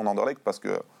progression d'Anderlecht, parce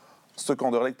que ce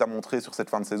qu'Anderlecht a montré sur cette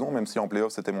fin de saison, même si en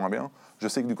play-off c'était moins bien, je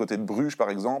sais que du côté de Bruges,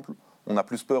 par exemple, on a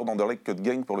plus peur d'Anderlecht que de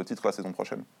Genk pour le titre la saison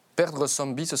prochaine. Perdre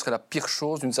Sambi, ce serait la pire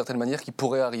chose, d'une certaine manière, qui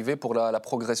pourrait arriver pour la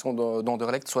progression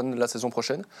d'Anderlecht, soit la saison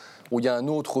prochaine, où il y a un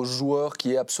autre joueur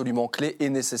qui est absolument clé et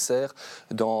nécessaire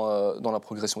dans la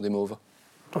progression des Mauves.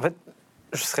 En fait,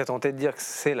 je serais tenté de dire que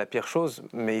c'est la pire chose,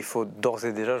 mais il faut d'ores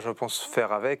et déjà, je pense,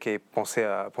 faire avec et penser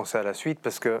à la suite,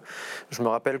 parce que je me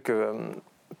rappelle que,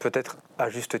 peut-être à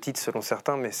juste titre selon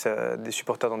certains, mais des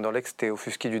supporters d'Anderlecht s'étaient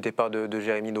offusqués du départ de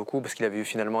Jérémy Doku, parce qu'il avait eu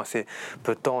finalement assez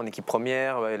peu de temps en équipe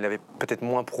première, il avait peut-être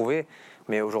moins prouvé.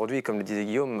 Mais aujourd'hui, comme le disait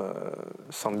Guillaume,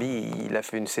 Sambi, il a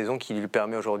fait une saison qui lui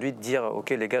permet aujourd'hui de dire «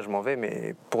 Ok les gars, je m'en vais »,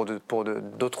 mais pour de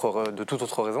toute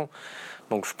autre raison.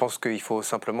 Donc je pense qu'il faut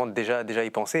simplement déjà y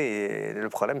penser. Et le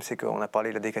problème, c'est qu'on a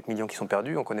parlé là des 4 millions qui sont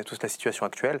perdus, on connaît tous la situation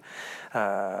actuelle.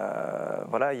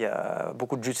 Voilà, il y a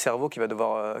beaucoup de jus de cerveau qui va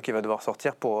devoir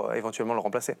sortir pour éventuellement le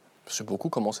remplacer. C'est beaucoup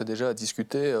commencé déjà à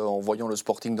discuter en voyant le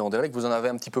Sporting d'Anderlecht. Vous en avez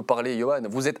un petit peu parlé, Johan.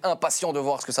 Vous êtes impatient de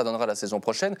voir ce que ça donnera la saison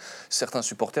prochaine. Certains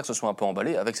supporters se sont un peu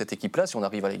emballés. Avec cette équipe-là, si on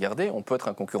arrive à les garder, on peut être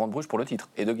un concurrent de Bruges pour le titre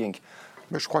et de Genk.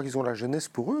 Mais je crois qu'ils ont la jeunesse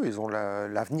pour eux, ils ont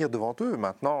l'avenir devant eux.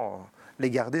 Maintenant, les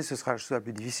garder, ce sera la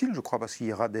plus difficile, je crois, parce qu'il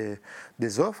y aura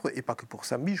des offres, et pas que pour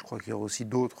Sambi. Je crois qu'il y aura aussi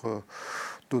d'autres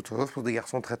offres pour des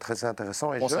garçons très très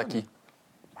intéressants et jeunes. On pense à qui?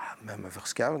 Même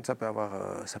Verskaven, ça peut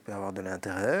avoir de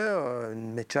l'intérêt.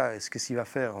 Mecha, est-ce qu'il va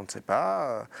faire? On ne sait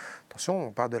pas. Attention,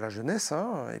 on parle de la jeunesse.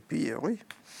 Et puis, oui,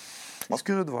 c'est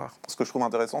curieux de voir. Ce que je trouve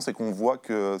intéressant, c'est qu'on voit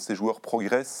que ces joueurs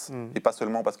progressent, et pas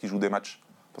seulement parce qu'ils jouent des matchs.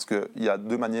 Parce qu'il y a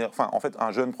 2 manières... Enfin, en fait,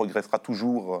 un jeune progressera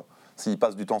toujours s'il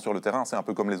passe du temps sur le terrain. C'est un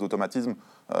peu comme les automatismes.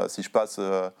 Si je passe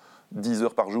 10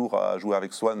 heures par jour à jouer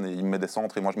avec Swan et il me met des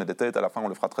centres et moi je mets des têtes, à la fin, on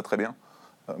le fera très très bien.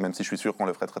 Même si je suis sûr qu'on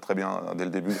le ferait très très bien dès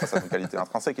le début grâce à nos qualités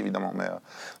intrinsèques évidemment,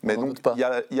 mais donc il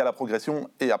y a la progression,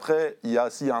 et après il y a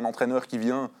s'il y a un entraîneur qui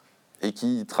vient et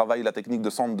qui travaille la technique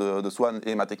de centre de Swan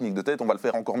et ma technique de tête, on va le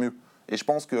faire encore mieux. Et je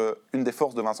pense qu'une des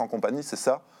forces de Vincent Kompany, c'est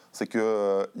ça, c'est qu'il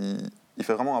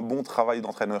fait vraiment un bon travail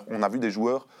d'entraîneur. On a vu des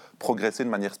joueurs progresser de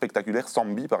manière spectaculaire.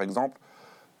 Sambi par exemple,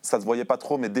 ça se voyait pas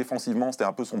trop, mais défensivement, c'était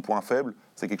un peu son point faible.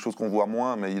 C'est quelque chose qu'on voit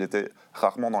moins, mais il était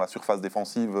rarement dans la surface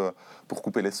défensive pour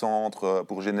couper les centres,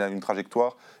 pour gêner une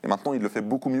trajectoire. Et maintenant, il le fait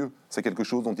beaucoup mieux. C'est quelque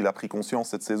chose dont il a pris conscience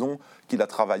cette saison, qu'il a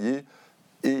travaillé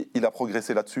et il a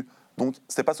progressé là-dessus. Donc,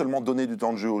 c'est pas seulement donner du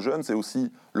temps de jeu aux jeunes, c'est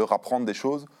aussi leur apprendre des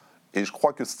choses. Et je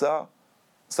crois que ça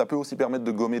peut aussi permettre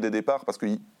de gommer des départs, parce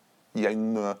qu'il y a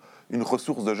une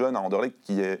ressource de jeunes à Anderlecht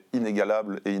qui est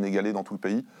inégalable et inégalée dans tout le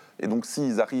pays. Et donc,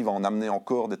 s'ils arrivent à en amener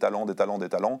encore des talents,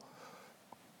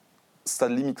 ça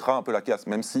limitera un peu la casse,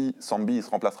 même si Sambi ne se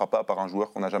remplacera pas par un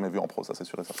joueur qu'on n'a jamais vu en pro, ça c'est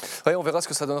sûr et certain. Oui, on verra ce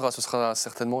que ça donnera. Ce sera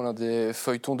certainement l'un des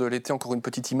feuilletons de l'été. Encore une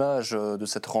petite image de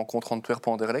cette rencontre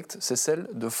Antwerp-Anderlecht, c'est celle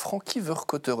de Frankie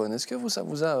Vercotteren. Est-ce que ça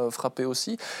vous a frappé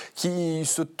aussi? Qui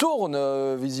se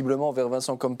tourne visiblement vers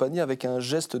Vincent Kompany avec un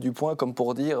geste du poing comme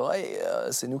pour dire hey,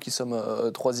 c'est nous qui sommes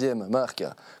troisième. Marc,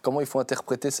 comment il faut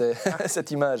interpréter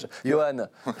cette image? Johan?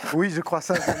 Oui, je crois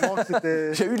sincèrement que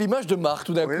c'était... J'ai eu l'image de Marc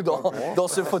tout d'un coup dans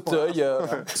ce fauteuil.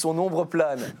 Son ombre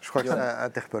plane. Je crois que c'est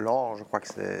interpellant. Je crois que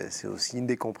c'est aussi une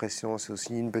décompression, c'est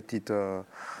aussi une petite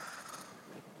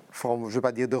forme, je ne vais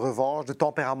pas dire de revanche, de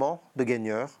tempérament de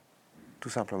gagneur, tout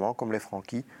simplement, comme les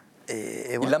Franquis.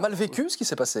 Et il a mal vécu ce qui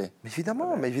s'est passé. Mais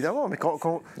évidemment. Mais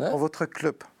quand votre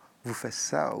club vous fait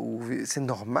ça, c'est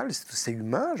normal, c'est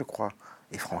humain, je crois.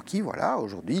 Et Francky, voilà,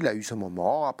 aujourd'hui, il a eu ce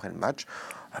moment après le match.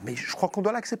 Mais je crois qu'on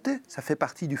doit l'accepter. Ça fait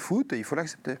partie du foot et il faut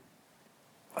l'accepter.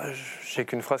 J'ai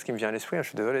qu'une phrase qui me vient à l'esprit, je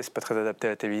suis désolé, c'est pas très adapté à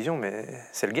la télévision, mais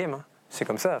c'est le game. C'est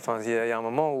comme ça. Enfin, il y a un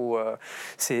moment où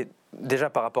c'est déjà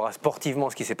par rapport à sportivement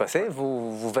ce qui s'est passé.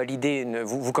 Vous validez,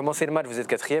 vous commencez le match, vous êtes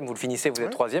quatrième, vous le finissez, vous êtes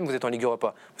troisième, vous êtes en Ligue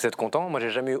Europa. Vous êtes content. Moi, j'ai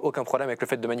jamais eu aucun problème avec le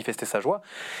fait de manifester sa joie.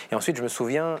 Et ensuite, je me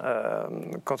souviens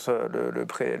quand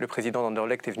le président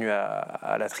d'Anderlecht est venu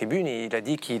à la tribune, et il a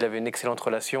dit qu'il avait une excellente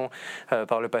relation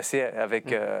par le passé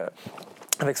avec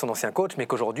son ancien coach, mais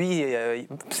qu'aujourd'hui,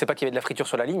 c'est pas qu'il y avait de la friture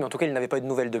sur la ligne, mais en tout cas, il n'avait pas eu de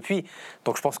nouvelles depuis.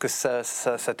 Donc je pense que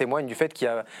ça témoigne du fait qu'il y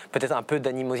a peut-être un peu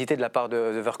d'animosité de la part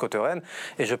de Vercotteren.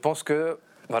 Et je pense que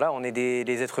voilà,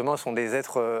 les êtres humains sont des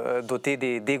êtres dotés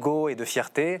d'ego et de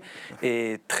fierté.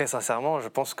 Et très sincèrement, je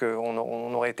pense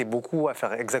qu'on aurait été beaucoup à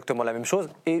faire exactement la même chose.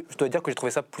 Et je dois dire que j'ai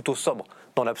trouvé ça plutôt sobre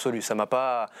dans l'absolu. Ça m'a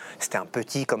pas... C'était un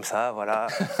petit comme ça, voilà.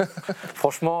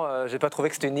 Franchement, j'ai pas trouvé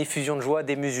que c'était une effusion de joie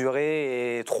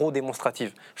démesurée et trop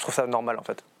démonstrative. Je trouve ça normal, en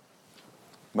fait.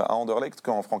 À Anderlecht,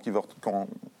 quand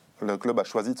le club a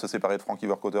choisi de se séparer de Frankie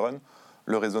Vercotteren,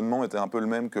 le raisonnement était un peu le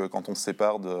même que quand on se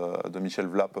sépare de Michel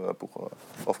Vlap pour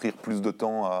offrir plus de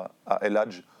temps à El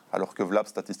Hadj, alors que Vlap,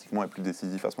 statistiquement, est plus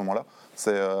décisif à ce moment-là.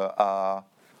 C'est à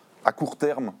court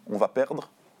terme, on va perdre,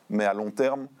 mais à long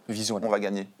terme, on va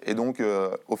gagner. Et donc,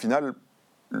 au final,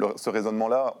 ce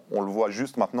raisonnement-là, on le voit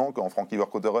juste maintenant quand Frankie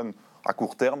Vercotteren, à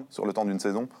court terme, sur le temps d'une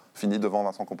saison, finit devant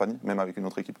Vincent Kompany, même avec une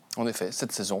autre équipe. En effet,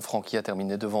 cette saison, Francky a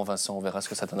terminé devant Vincent. On verra ce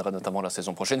que ça donnera notamment la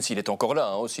saison prochaine, s'il est encore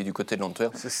là, aussi du côté de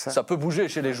l'Antwerp. Ça peut bouger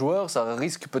chez les joueurs, ça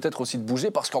risque peut-être aussi de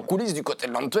bouger, parce qu'en coulisses du côté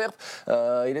de l'Antwerp,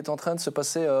 il est en train de se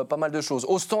passer pas mal de choses.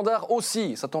 Au Standard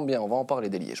aussi, ça tombe bien, on va en parler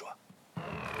des Liégeois.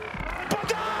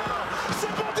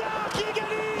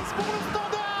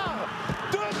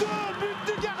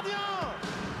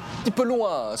 Un petit peu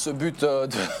loin ce but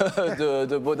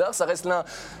de Baudard, ça reste l'un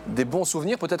des bons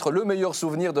souvenirs, peut-être le meilleur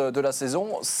souvenir de la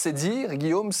saison. C'est dire,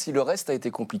 Guillaume, si le reste a été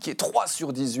compliqué,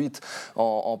 3/18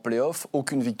 en play-off,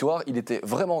 aucune victoire. Il était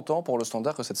vraiment temps pour le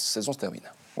Standard que cette saison se termine.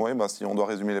 Oui, si on doit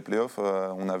résumer les play-offs,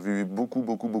 on a vu beaucoup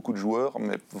de joueurs,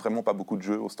 mais vraiment pas beaucoup de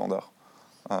jeux au Standard.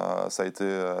 Ça a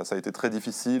été très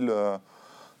difficile.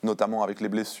 Notamment avec les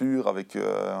blessures, avec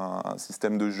un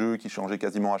système de jeu qui changeait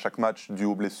quasiment à chaque match, dû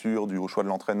aux blessures, dû au choix de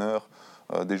l'entraîneur,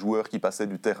 des joueurs qui passaient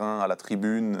du terrain à la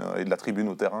tribune et de la tribune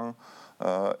au terrain.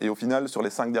 Et au final, sur les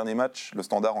 5 derniers matchs, le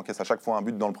Standard encaisse à chaque fois un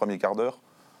but dans le premier quart d'heure,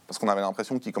 parce qu'on avait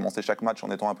l'impression qu'ils commençaient chaque match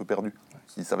en étant un peu perdus,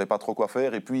 qu'ils ne savaient pas trop quoi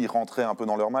faire, et puis ils rentraient un peu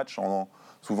dans leur match,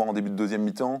 souvent en début de deuxième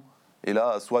mi-temps, et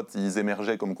là, soit ils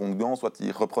émergeaient comme contre Gand, soit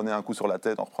ils reprenaient un coup sur la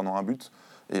tête en reprenant un but,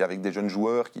 et avec des jeunes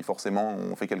joueurs qui forcément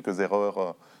ont fait quelques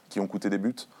erreurs qui ont coûté des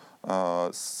buts.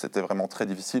 C'était vraiment très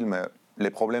difficile, mais les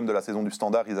problèmes de la saison du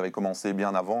Standard, ils avaient commencé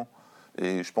bien avant,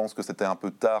 et je pense que c'était un peu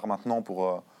tard maintenant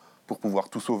pour pouvoir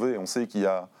tout sauver. On sait qu'il y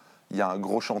a un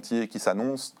gros chantier qui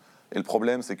s'annonce, et le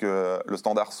problème, c'est que le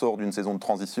Standard sort d'une saison de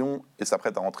transition et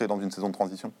s'apprête à entrer dans une saison de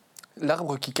transition.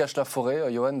 L'arbre qui cache la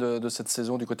forêt, Johan, de cette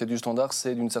saison du côté du Standard,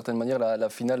 c'est d'une certaine manière la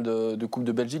finale de Coupe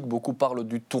de Belgique. Beaucoup parlent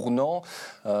du tournant.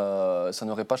 Ça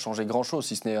n'aurait pas changé grand-chose,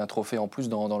 si ce n'est un trophée en plus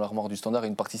dans l'armoire du Standard et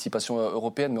une participation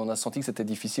européenne. Mais on a senti que c'était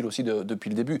difficile aussi depuis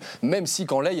le début. Même si,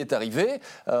 quand Ley est arrivé,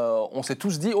 on s'est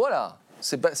tous dit, voilà,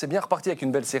 C'est bien reparti avec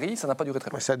une belle série, ça n'a pas duré très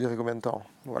longtemps. Ça a duré combien de temps?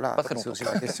 Voilà, Pas très c'est longtemps. aussi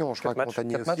la question. Je crois que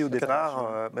Montagnier Quatre aussi au matchs,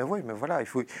 départ. Mais oui, mais voilà, il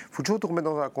faut toujours tout remettre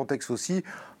dans un contexte aussi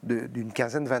d'une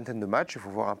quinzaine, vingtaine de matchs. Il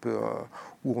faut voir un peu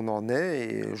où on en est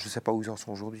et je ne sais pas où ils en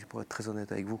sont aujourd'hui, pour être très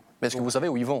honnête avec vous. Mais est-ce que vous savez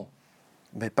où ils vont?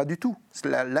 Mais pas du tout.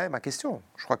 Là est ma question.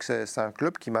 Je crois que c'est un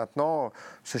club qui maintenant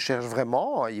se cherche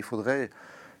vraiment. Il faudrait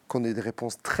qu'on ait des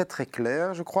réponses très très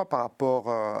claires, je crois, par rapport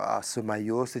à ce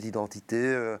maillot, cette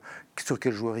identité, sur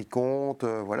quel joueur il compte,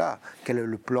 voilà, quel est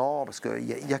le plan, parce qu'il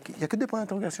n'y a que des points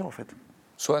d'interrogation en fait.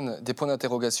 Swan, des points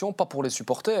d'interrogation, pas pour les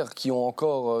supporters qui ont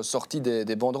encore sorti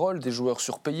des banderoles, des joueurs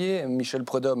surpayés, Michel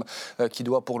Prudhomme qui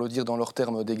doit, pour le dire dans leurs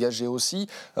termes, dégager aussi.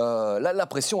 Là, la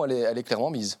pression, elle est clairement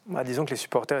mise. Disons que les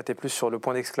supporters étaient plus sur le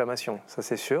point d'exclamation, ça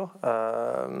c'est sûr.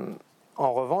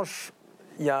 En revanche,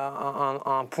 il y a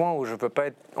un point où je ne peux pas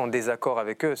être en désaccord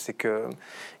avec eux, c'est que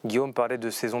Guillaume parlait de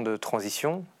saison de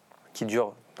transition qui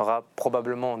durera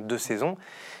probablement 2 saisons.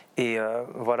 Et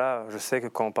voilà, je sais que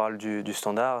quand on parle du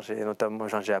Standard,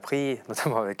 j'ai appris,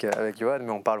 notamment avec Johan,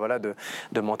 mais on parle voilà,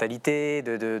 de mentalité,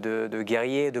 de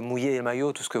guerrier, de mouiller les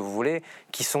maillots, tout ce que vous voulez,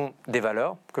 qui sont des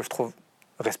valeurs que je trouve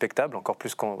respectables, encore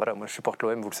plus quand voilà, moi je supporte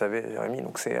l'OM, vous le savez, Jérémy,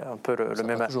 donc c'est un peu le même. Ça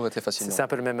n'a pas toujours été facile. C'est un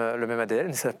peu le même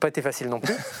ADN, ça n'a pas été facile non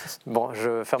plus. Bon,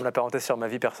 je ferme la parenthèse sur ma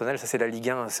vie personnelle, ça c'est la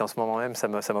Ligue 1, c'est en ce moment même, ça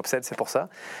m'obsède, c'est pour ça.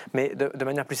 Mais de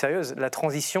manière plus sérieuse, la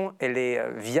transition, elle est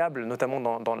viable,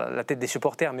 notamment dans la tête des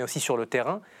supporters, mais aussi sur le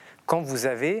terrain, quand vous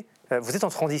êtes en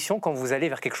transition, quand vous allez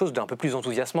vers quelque chose d'un peu plus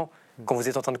enthousiasmant, quand vous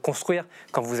êtes en train de construire,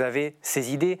 quand vous avez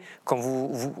ces idées, quand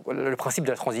le principe de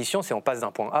la transition, c'est on passe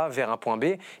d'un point A vers un point B,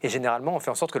 et généralement on fait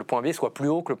en sorte que le point B soit plus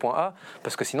haut que le point A,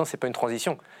 parce que sinon c'est pas une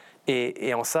transition.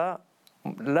 Et en ça,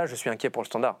 là je suis inquiet pour le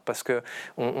Standard, parce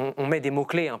qu'on met des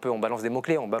mots-clés un peu, on balance des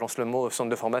mots-clés, on balance le mot centre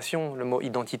de formation, le mot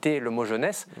identité, le mot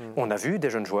jeunesse. On a vu des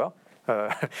jeunes joueurs,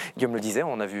 Guillaume le disait,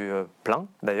 on a vu plein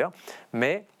d'ailleurs,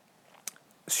 mais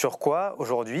sur quoi,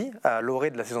 aujourd'hui, à l'orée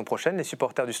de la saison prochaine, les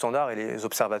supporters du Standard et les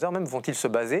observateurs même vont-ils se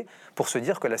baser pour se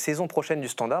dire que la saison prochaine du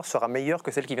Standard sera meilleure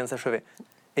que celle qui vient de s'achever?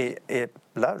 Et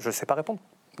là, je ne sais pas répondre.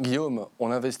 Guillaume,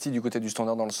 on investit du côté du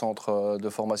Standard dans le centre de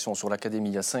formation sur l'académie.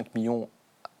 Il y a 5 millions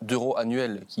d'euros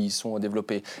annuels qui y sont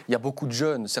développés. Il y a beaucoup de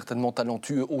jeunes, certainement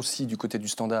talentueux aussi du côté du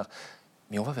Standard.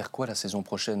 Mais on va vers quoi la saison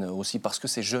prochaine aussi? Parce que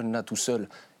ces jeunes-là, tout seuls,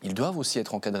 ils doivent aussi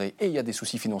être encadrés. Et il y a des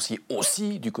soucis financiers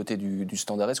aussi du côté du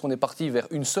Standard. Est-ce qu'on est parti vers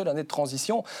une seule année de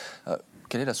transition?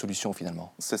 Quelle est la solution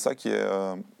finalement? C'est ça qui est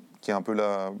un peu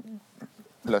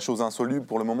la chose insoluble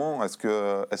pour le moment. Est-ce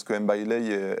que Mbaye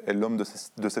est l'homme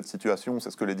de cette situation?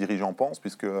 C'est ce que les dirigeants pensent,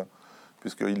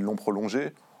 puisqu'ils l'ont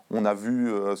prolongé. On a vu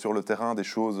sur le terrain des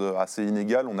choses assez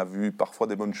inégales. On a vu parfois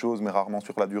des bonnes choses, mais rarement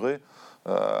sur la durée.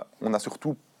 On n'a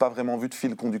surtout pas vraiment vu de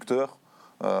fil conducteur.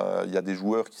 Il y a des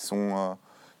joueurs qui sont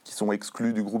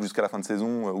exclus du groupe jusqu'à la fin de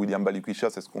saison. William Balikwisha,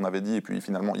 c'est ce qu'on avait dit. Et puis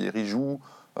finalement, hier, ils jouent.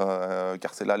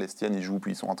 Carcela, Lestienne, ils jouent,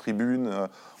 puis ils sont en tribune.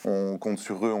 On compte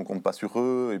sur eux, on compte pas sur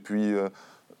eux. Et puis,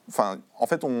 en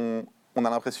fait, on a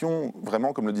l'impression,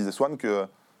 vraiment, comme le disait Swan, que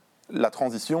la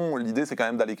transition, l'idée, c'est quand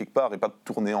même d'aller quelque part et pas de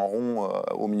tourner en rond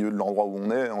au milieu de l'endroit où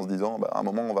on est en se disant, à un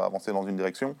moment, on va avancer dans une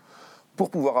direction. Pour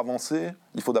pouvoir avancer,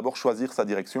 il faut d'abord choisir sa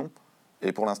direction.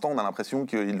 Et pour l'instant, on a l'impression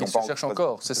qu'ils n'ont pas encore. Ils se cherchent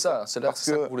encore, c'est ça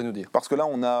que vous voulez nous dire. Parce que là,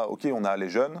 on a les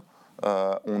jeunes,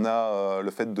 on a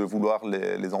le fait de vouloir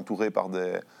les entourer par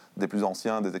des plus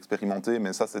anciens, des expérimentés,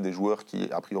 mais ça, c'est des joueurs qui,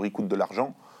 a priori, coûtent de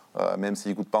l'argent. Même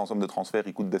s'ils ne coûtent pas en somme de transfert,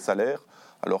 ils coûtent des salaires.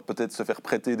 Alors peut-être se faire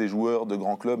prêter des joueurs de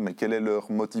grands clubs, mais quelle est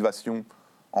leur motivation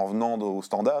en venant au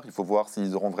Standard? Il faut voir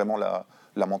s'ils auront vraiment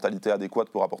la mentalité adéquate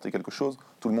pour apporter quelque chose.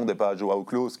 Tout le monde n'est pas Joao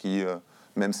Klose qui,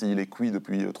 même s'il est cuit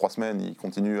depuis 3 semaines, il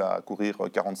continue à courir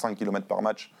 45 km par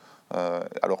match,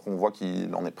 alors qu'on voit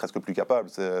qu'il en est presque plus capable.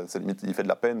 C'est limite, il fait de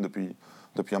la peine depuis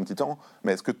un petit temps.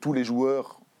 Mais est-ce que tous les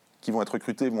joueurs qui vont être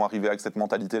recrutés vont arriver avec cette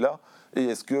mentalité-là? Et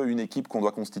est-ce qu'une équipe qu'on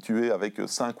doit constituer avec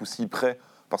 5 ou 6 prêts,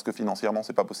 parce que financièrement,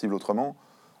 c'est pas possible autrement,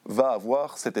 va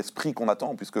avoir cet esprit qu'on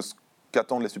attend, puisque ce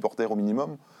qu'attendent les supporters au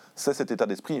minimum, c'est cet état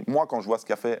d'esprit. Moi, quand je vois ce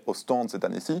qu'a fait au stand cette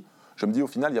année-ci, je me dis au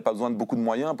final, il n'y a pas besoin de beaucoup de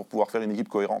moyens pour pouvoir faire une équipe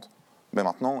cohérente. Mais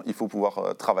maintenant, il faut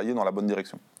pouvoir travailler dans la bonne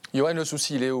direction. Johan, le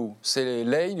souci, il est où? C'est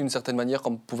Lay, d'une certaine manière,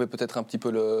 comme pouvait peut-être un petit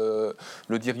peu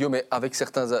le dire Guillaume, mais avec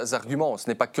certains arguments. Ce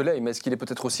n'est pas que Lay, mais est-ce qu'il est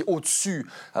peut-être aussi au-dessus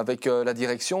avec la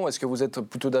direction? Est-ce que vous êtes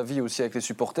plutôt d'avis aussi avec les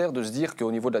supporters de se dire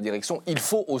qu'au niveau de la direction, il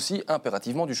faut aussi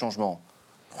impérativement du changement?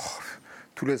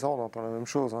 Tous les ans, on entend la même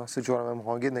chose. C'est toujours la même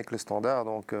rengaine avec le Standard.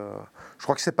 Donc, je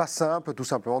crois que c'est pas simple, tout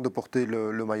simplement, de porter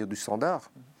le maillot du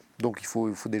Standard. Donc, il faut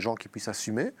des gens qui puissent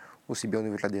assumer. aussi bien au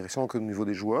niveau de la direction qu'au niveau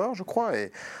des joueurs, je crois.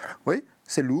 Et oui,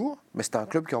 c'est lourd, mais c'est un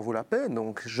club qui en vaut la peine.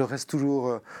 Donc je reste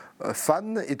toujours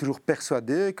fan et toujours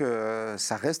persuadé que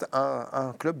ça reste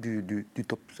un club du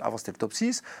top. Avant c'était le top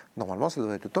 6, normalement ça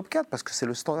devrait être le top 4 parce que c'est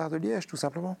le Standard de Liège tout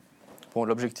simplement. Bon,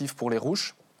 l'objectif pour les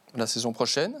Rouges, la saison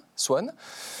prochaine, Swan?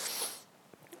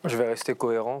 Je vais rester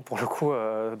cohérent pour le coup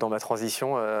dans ma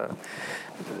transition,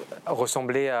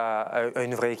 ressembler à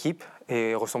une vraie équipe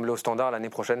et ressembler au Standard l'année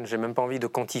prochaine. J'ai même pas envie de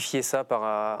quantifier ça par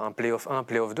un play-off 1,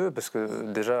 play-off 2 parce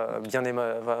que déjà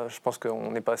je pense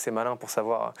qu'on n'est pas assez malin pour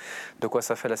savoir de quoi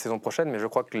ça fait la saison prochaine, mais je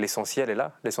crois que l'essentiel est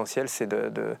là. L'essentiel c'est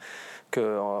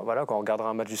que quand on regardera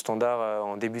un match du Standard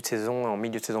en début de saison, en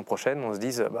milieu de saison prochaine, on se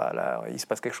dise là il se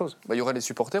passe quelque chose. Il y aura les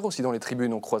supporters aussi dans les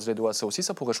tribunes, on croise les doigts, ça aussi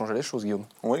ça pourrait changer les choses, Guillaume.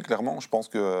 Oui, clairement, je pense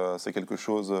que c'est quelque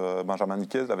chose, Benjamin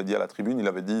Niquez l'avait dit à la tribune, il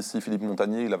avait dit si Philippe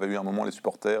Montagnier il avait eu un moment les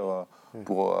supporters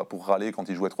pour râler quand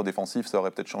il jouait trop défensif, ça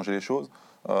aurait peut-être changé les choses.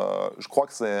 Je crois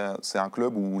que c'est un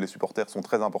club où les supporters sont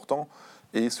très importants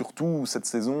et surtout cette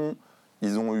saison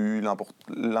ils ont eu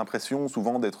l'impression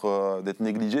souvent d'être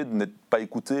négligés, de n'être pas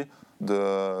écoutés,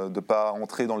 de ne pas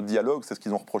entrer dans le dialogue. C'est ce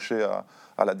qu'ils ont reproché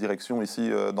à la direction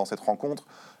ici dans cette rencontre.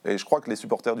 Et je crois que les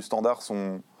supporters du Standard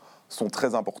sont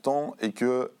très importants et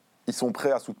qu'ils sont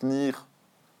prêts à soutenir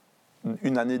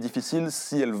une année difficile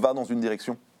si elle va dans une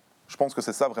direction. Je pense que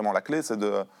c'est ça vraiment la clé, c'est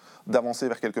d'avancer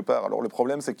vers quelque part. Alors le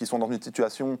problème, c'est qu'ils sont dans une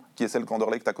situation qui est celle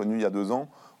qu'Anderlecht a connue il y a 2 ans,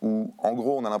 où en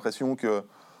gros on a l'impression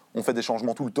qu'on fait des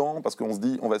changements tout le temps parce qu'on se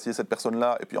dit on va essayer cette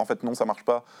personne-là et puis en fait non, ça marche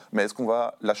pas. Mais est-ce qu'on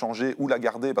va la changer ou la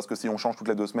garder parce que si on change toutes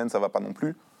les 2 semaines, ça va pas non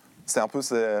plus.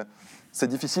 C'est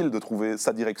difficile de trouver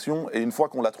sa direction et une fois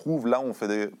qu'on la trouve, là on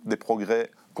fait des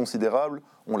progrès considérables.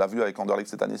 On l'a vu avec Anderlecht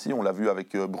cette année-ci, on l'a vu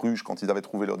avec Bruges quand ils avaient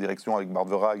trouvé leur direction avec Bart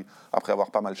Verhaeghe après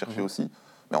avoir pas mal cherché aussi.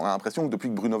 Mais on a l'impression que depuis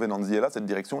que Bruno Venanzi est là, cette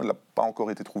direction, elle n'a pas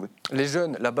encore été trouvée. Les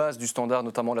jeunes, la base du Standard,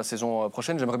 notamment la saison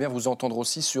prochaine, j'aimerais bien vous entendre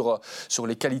aussi sur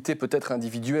les qualités peut-être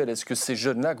individuelles. Est-ce que ces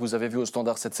jeunes-là que vous avez vus au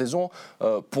Standard cette saison,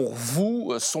 pour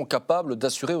vous, sont capables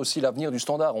d'assurer aussi l'avenir du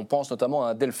Standard? On pense notamment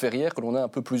à Del Ferrière, que l'on a un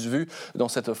peu plus vu dans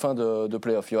cette fin de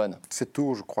play-off, Johan. C'est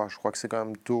tôt, je crois. Je crois que c'est quand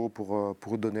même tôt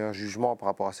pour donner un jugement par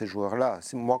rapport à ces joueurs-là.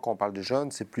 Moi, quand on parle de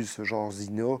jeunes, c'est plus genre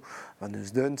Zino, Van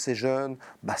Heusden, c'est jeune,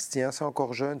 Bastien, c'est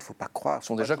encore jeune, il ne faut pas croire. Ils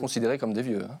sont déjà considérés comme des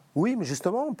vieux. Hein. Oui, mais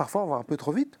justement, parfois on va un peu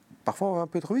trop vite.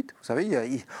 Vous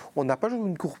savez, on n'a pas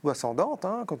une courbe ascendante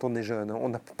quand on est jeune.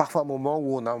 On a parfois un moment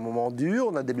où on a un moment dur,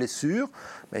 on a des blessures,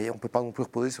 mais on ne peut pas non plus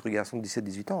reposer sur une garçon de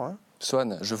 17-18 ans. Hein.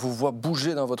 Swan, je vous vois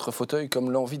bouger dans votre fauteuil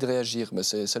comme l'envie de réagir, mais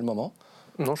c'est le moment.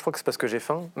 Non, je crois que c'est parce que j'ai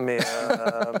faim. Mais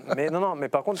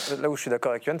par contre, là où je suis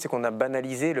d'accord avec Yohan, c'est qu'on a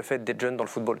banalisé le fait d'être jeune dans le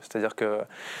football. C'est-à-dire que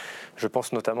je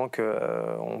pense notamment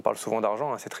qu'on parle souvent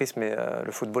d'argent, c'est triste, mais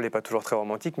le football n'est pas toujours très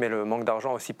romantique, mais le manque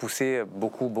d'argent a aussi poussé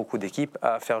beaucoup d'équipes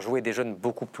à faire jouer des jeunes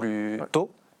beaucoup plus tôt.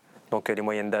 Donc les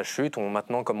moyennes d'âge chutent, ont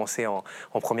maintenant commencé en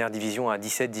première division à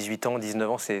 17, 18 ans,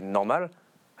 19 ans, c'est normal.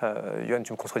 Yohan,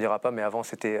 tu ne me contrediras pas, mais avant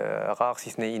c'était rare,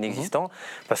 si ce n'est inexistant,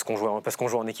 parce qu'on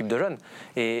joue en équipe de jeunes.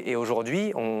 Et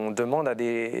aujourd'hui, on demande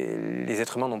les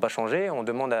êtres humains n'ont pas changé, on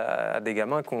demande à des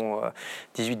gamins qui ont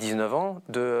 18-19 ans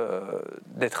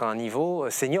d'être à un niveau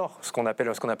senior, ce qu'on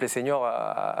appelait senior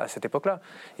à cette époque-là.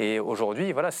 Et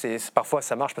aujourd'hui, voilà, parfois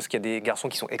ça marche parce qu'il y a des garçons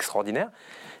qui sont extraordinaires,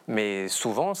 mais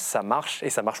souvent ça marche et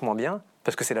ça marche moins bien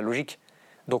parce que c'est la logique.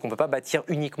 Donc on ne peut pas bâtir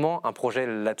uniquement un projet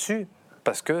là-dessus.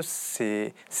 Parce que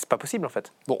c'est pas possible en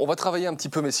fait. Bon, on va travailler un petit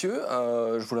peu, messieurs,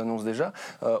 je vous l'annonce déjà.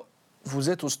 Vous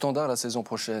êtes au Standard la saison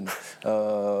prochaine.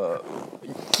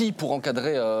 Qui pour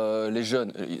encadrer les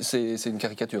jeunes? C'est une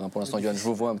caricature pour l'instant, Johan, je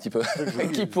vous vois un petit peu.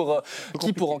 qui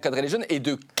pour encadrer les jeunes et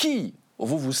de qui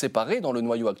vous vous séparez dans le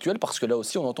noyau actuel? Parce que là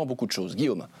aussi, on entend beaucoup de choses.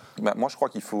 Guillaume? Moi, je crois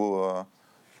qu'il faut...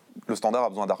 le Standard a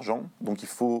besoin d'argent, donc il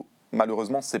faut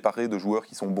malheureusement se séparer de joueurs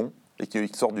qui sont bons et qui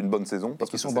sortent d'une bonne saison. Parce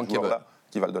que sont ces joueurs-là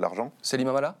qui valent de l'argent. Selim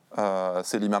Amala?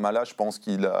 Selim Amala, je pense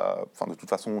qu'il a... Enfin, de toute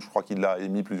façon, je crois qu'il a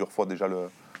émis plusieurs fois déjà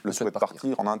le souhait de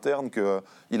partir en interne,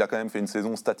 qu'il a quand même fait une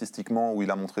saison statistiquement où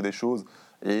il a montré des choses.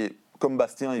 Et comme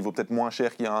Bastien, il vaut peut-être moins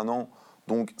cher qu'il y a 1 an,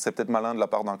 donc c'est peut-être malin de la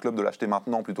part d'un club de l'acheter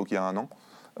maintenant plutôt qu'il y a 1 an.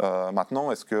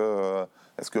 Maintenant, est-ce que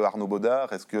Arnaud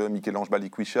Baudard, est-ce que Michel-Ange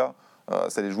Balikwisha,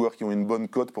 c'est des joueurs qui ont une bonne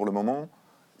cote pour le moment?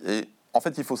 Et en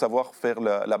fait, il faut savoir faire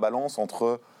la balance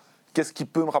entre qu'est-ce qui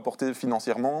peut me rapporter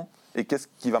financièrement et qu'est-ce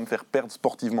qui va me faire perdre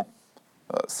sportivement.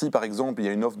 Si, par exemple, il y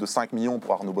a une offre de 5 millions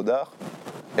pour Arnaud Baudard,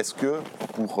 est-ce que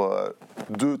pour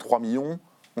 2-3 millions,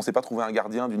 on ne sait pas trouver un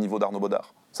gardien du niveau d'Arnaud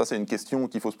Baudard? Ça, c'est une question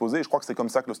qu'il faut se poser. Et je crois que c'est comme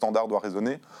ça que le Standard doit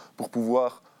raisonner pour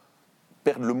pouvoir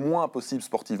perdre le moins possible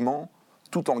sportivement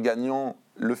tout en gagnant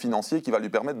le financier qui va lui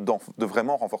permettre de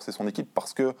vraiment renforcer son équipe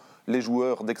parce que les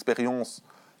joueurs d'expérience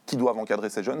qui doivent encadrer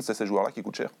ces jeunes, c'est ces joueurs-là qui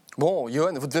coûtent cher. Bon,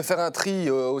 Johan, vous devez faire un tri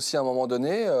aussi à un moment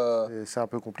donné. Et c'est un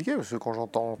peu compliqué parce que quand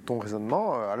j'entends ton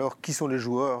raisonnement, alors qui sont les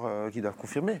joueurs qui doivent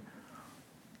confirmer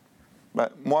Moi,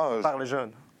 par les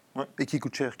jeunes Ouais. et qui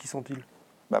coûtent cher, qui sont-ils?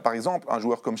 par exemple, un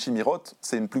joueur comme Chimirot,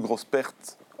 c'est une plus grosse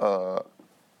perte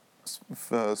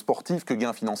sportive que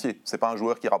gain financier. Ce n'est pas un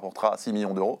joueur qui rapportera 6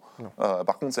 millions d'euros.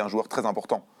 Par contre, c'est un joueur très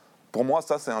important. Pour moi,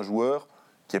 ça, c'est un joueur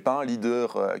qui n'est pas un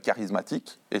leader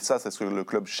charismatique. Et ça, c'est ce que le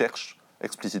club cherche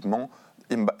explicitement.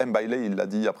 Mbailey, il l'a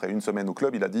dit après une semaine au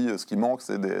club, il a dit ce qui manque,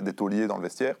 c'est des tauliers dans le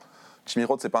vestiaire.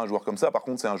 Chimirot, ce n'est pas un joueur comme ça. Par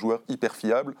contre, c'est un joueur hyper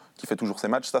fiable qui fait toujours ses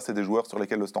matchs. Ça, c'est des joueurs sur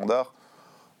lesquels le Standard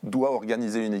doit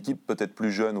organiser une équipe peut-être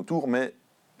plus jeune autour, mais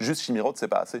juste Chimirot, ce n'est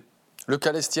pas assez. Le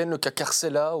cas Lestienne, le cas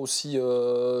Carcella aussi,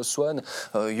 Swan,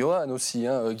 Johan aussi,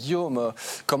 Guillaume.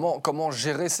 Comment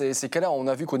gérer ces cas-là? On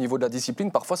a vu qu'au niveau de la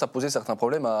discipline, parfois, ça posait certains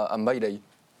problèmes à Mbailey.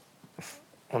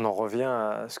 On en revient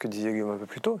à ce que disait Guillaume un peu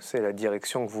plus tôt, c'est la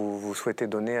direction que vous souhaitez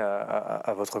donner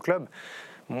à votre club.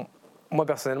 Moi,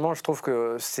 personnellement, je trouve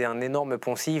que c'est un énorme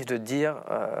poncif de dire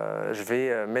je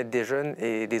vais mettre des jeunes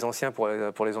et des anciens pour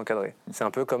les encadrer. C'est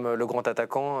un peu comme le grand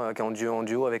attaquant qui est en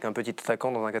duo avec un petit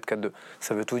attaquant dans un 4-4-2.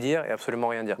 Ça veut tout dire et absolument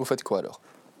rien dire. Vous faites quoi alors?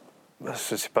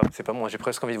 C'est pas moi. J'ai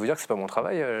presque envie de vous dire que c'est pas mon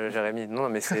travail, Jérémy. Non,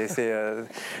 mais déjà,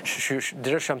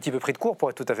 je suis un petit peu pris de court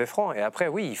pour être tout à fait franc. Et après,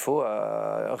 oui, il faut.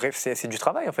 C'est du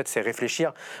travail en fait. C'est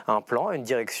réfléchir à un plan, à une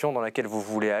direction dans laquelle vous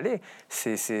voulez aller.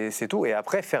 C'est tout. Et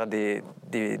après, faire des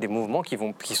mouvements qui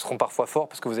seront parfois forts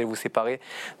parce que vous allez vous séparer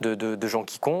de gens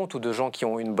qui comptent ou de gens qui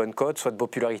ont une bonne cote, soit de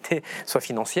popularité, soit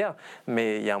financière.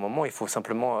 Mais il y a un moment, il faut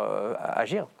simplement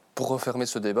agir. Pour refermer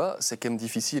ce débat, c'est quand même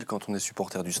difficile quand on est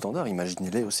supporter du Standard,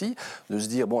 imaginez-les aussi, de se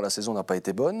dire, bon, la saison n'a pas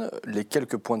été bonne, les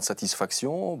quelques points de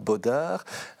satisfaction, Bodard,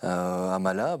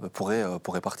 Amala,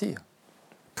 pourraient partir.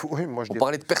 Oui, moi, on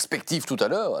parlait de perspective tout à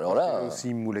l'heure, alors là...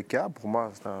 Aussi Mouleka, pour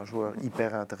moi, c'est un joueur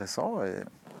hyper intéressant et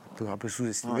un peu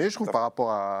sous-estimé, je trouve, par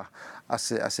rapport à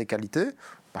ses qualités.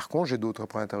 Par contre, j'ai d'autres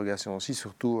points d'interrogation aussi,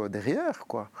 surtout derrière,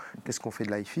 quoi. Qu'est-ce qu'on fait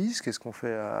de l'Aifis? Qu'est-ce qu'on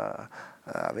fait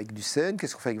avec Dussen?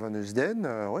 Qu'est-ce qu'on fait avec Van Eusden?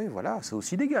 Oui, voilà, c'est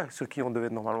aussi des gars, ceux qui on devait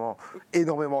normalement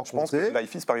énormément compter. Je pense que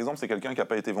l'Aifis, par exemple, c'est quelqu'un qui n'a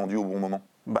pas été vendu au bon moment.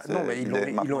 Non, mais ils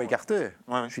l'ont écarté.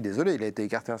 Ouais. Je suis désolé, il a été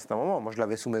écarté à un certain moment. Moi, je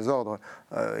l'avais sous mes ordres,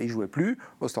 il ne jouait plus.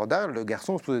 Au Standard, le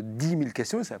garçon se posait 10 000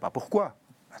 questions, il ne savait pas pourquoi.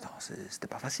 Attends, c'était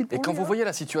pas facile pour lui. Et quand vous hein. voyez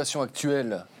la situation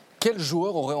actuelle, quel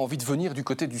joueur aurait envie de venir du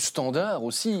côté du Standard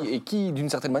aussi et qui, d'une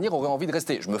certaine manière, aurait envie de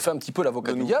rester? Je me fais un petit peu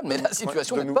l'avocat du diable, mais la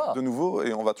situation n'est pas. De nouveau,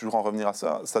 et on va toujours en revenir à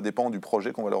ça, ça dépend du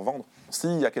projet qu'on va leur vendre.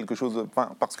 S'il y a quelque chose...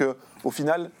 Parce qu'au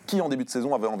final, qui en début de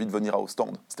saison avait envie de venir à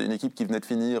Ostende? C'était une équipe qui venait de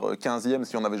finir 15e.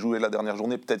 Si on avait joué la dernière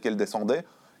journée, peut-être qu'elle descendait.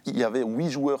 Il y avait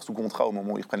 8 joueurs sous contrat au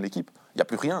moment où ils reprennent l'équipe. Il n'y a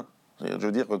plus rien. Je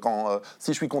veux dire,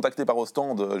 si je suis contacté par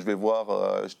Ostende, je vais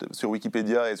voir sur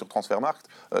Wikipédia et sur Transfermarkt,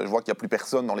 je vois qu'il n'y a plus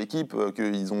personne dans l'équipe,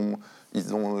 qu'ils ont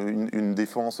une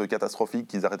défense catastrophique,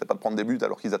 qu'ils n'arrêtaient pas de prendre des buts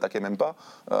alors qu'ils n'attaquaient même pas.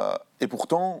 Et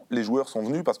pourtant, les joueurs sont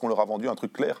venus parce qu'on leur a vendu un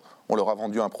truc clair. On leur a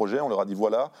vendu un projet, on leur a dit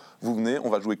voilà, vous venez, on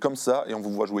va jouer comme ça et on vous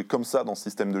voit jouer comme ça dans ce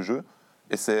système de jeu.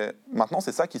 Et maintenant,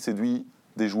 c'est ça qui séduit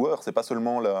des joueurs. C'est pas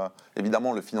seulement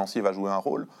évidemment le financier va jouer un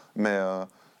rôle, mais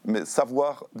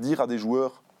savoir dire à des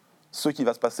joueurs ce qui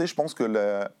va se passer. Je pense que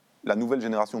la nouvelle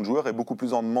génération de joueurs est beaucoup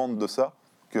plus en demande de ça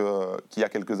qu'il y a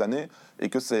quelques années et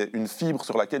que c'est une fibre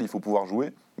sur laquelle il faut pouvoir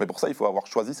jouer. Mais pour ça, il faut avoir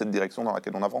choisi cette direction dans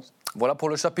laquelle on avance. Voilà pour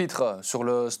le chapitre sur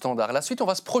le Standard. La suite, on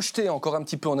va se projeter encore un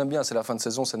petit peu. On aime bien, c'est la fin de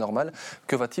saison, c'est normal.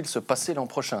 Que va-t-il se passer l'an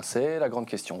prochain? C'est la grande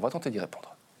question. On va tenter d'y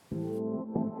répondre.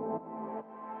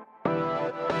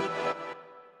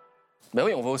 Ben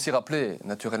oui, on va aussi rappeler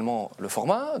naturellement le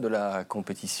format de la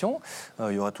compétition.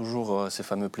 Il y aura toujours ces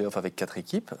fameux playoffs avec 4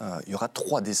 équipes. Il y aura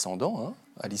 3 descendants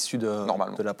à l'issue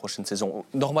de la prochaine saison.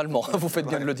 Normalement, vous faites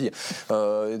bien de le dire.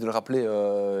 Et de le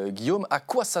rappeler, Guillaume. À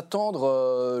quoi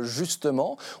s'attendre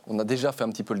justement? On a déjà fait un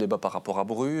petit peu le débat par rapport à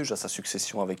Bruges, à sa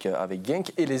succession avec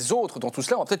Genk. Et les autres dans tout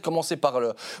cela, on va peut-être commencer par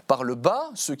le bas,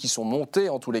 ceux qui sont montés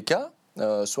en tous les cas.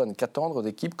 Swan, qu'attendre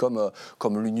d'équipes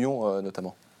comme l'Union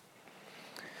notamment?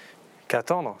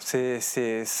 Qu'attendre,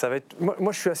 ça va être.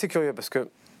 Moi, je suis assez curieux parce que,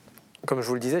 comme je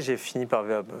vous le disais, je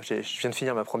viens de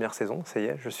finir ma première saison. Ça y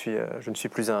est, je ne suis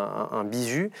plus un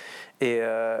bisu. Et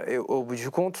au bout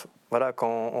du compte, voilà, quand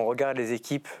on regarde les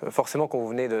équipes, forcément, quand vous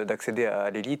venez d'accéder à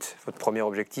l'élite, votre premier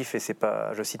objectif, et c'est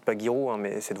pas, je cite pas Giroud,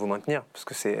 mais c'est de vous maintenir, parce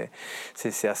que c'est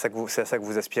à ça que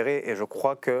vous aspirez. Et je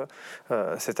crois que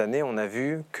cette année, on a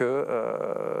vu que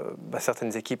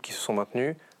certaines équipes qui se sont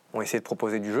maintenues ont essayé de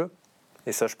proposer du jeu.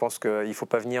 Et ça, je pense qu'il ne faut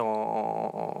pas venir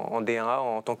en D1A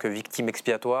en tant que victime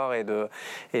expiatoire et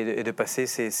de passer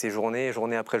ces journée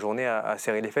après journée à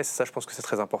serrer les fesses. Ça, je pense que c'est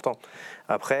très important.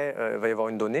 Après, il va y avoir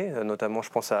une donnée, notamment, je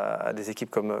pense à des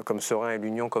équipes comme Serein et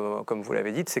l'Union, comme vous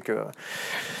l'avez dit, c'est que,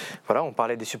 voilà, on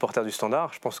parlait des supporters du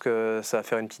Standard. Je pense que ça va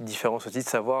faire une petite différence aussi de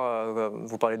savoir,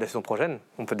 vous parlez de la saison prochaine,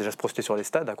 on peut déjà se projeter sur les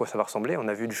stades, à quoi ça va ressembler. On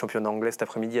a vu du championnat anglais cet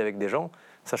après-midi avec des gens.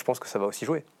 Ça, je pense que ça va aussi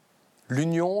jouer.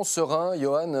 L'Union, Serein,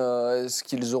 Johan, est-ce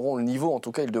qu'ils auront le niveau? En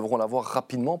tout cas, ils devront l'avoir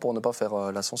rapidement pour ne pas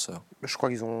faire l'ascenseur. Je crois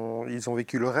qu'ils ont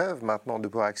vécu le rêve maintenant de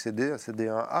pouvoir accéder à ces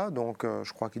D1A, donc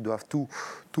je crois qu'ils doivent tout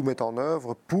mettre en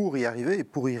œuvre pour y arriver et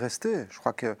pour y rester. Je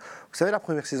crois que, vous savez, la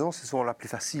première saison, c'est souvent la plus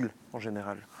facile en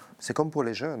général. C'est comme pour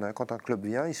les jeunes, hein. Quand un club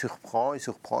vient, il surprend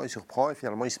et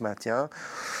finalement il se maintient.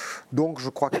 Donc je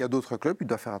crois qu'il y a d'autres clubs qui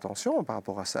doivent faire attention par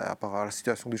rapport à ça, par rapport à la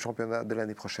situation du championnat de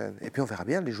l'année prochaine. Et puis on verra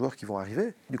bien les joueurs qui vont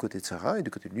arriver du côté de Serein et du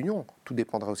côté de l'Union. Tout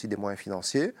dépendra aussi des moyens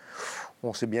financiers.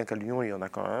 On sait bien qu'à l'Union, il y a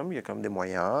quand même des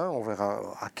moyens. On verra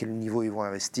à quel niveau ils vont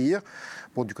investir.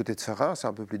 Bon, du côté de Serein, c'est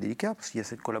un peu plus délicat parce qu'il y a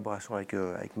cette collaboration avec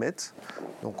Metz.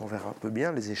 Donc on verra un peu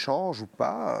bien les échanges ou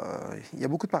pas. Il y a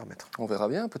beaucoup de paramètres. On verra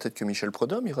bien. Peut-être que Michel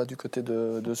Prudhomme ira du côté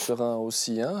de Serein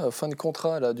aussi. Hein. Fin de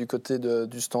contrat là, du côté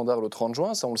du Standard le 30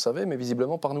 juin, ça on le savait, mais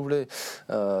visiblement pas renouvelé.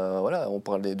 Voilà, on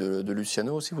parlait de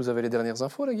Luciano aussi. Vous avez les dernières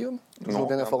infos là, Guillaume? Toujours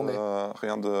bien informé.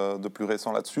 Rien de plus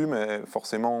récent là-dessus, mais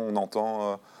forcément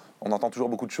on entend toujours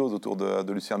beaucoup de choses autour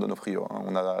de Lucien Donofrio. Hein.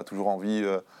 On a toujours envie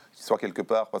qu'il soit quelque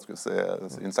part parce que c'est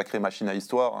une sacrée machine à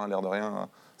histoire, hein, l'air de rien.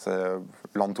 C'est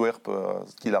l'Antwerp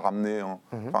qu'il a ramené,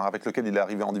 avec lequel il est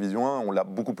arrivé en Division 1. On l'a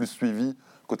beaucoup plus suivi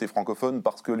côté francophone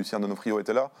parce que Lucien Donofrio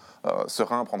était là.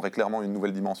 Serein prendrait clairement une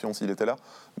nouvelle dimension s'il était là.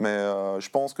 Mais je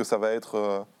pense que ça va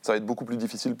être beaucoup plus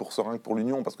difficile pour Serein que pour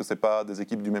l'Union parce que ce n'est pas des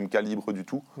équipes du même calibre du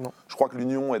tout. Non. Je crois que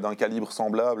l'Union est d'un calibre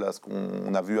semblable à ce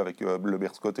qu'on a vu avec le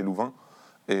Berscott et Louvain.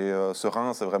 Et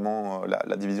Serein, c'est vraiment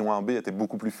la division 1B était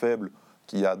beaucoup plus faible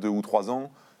qu'il y a 2 ou 3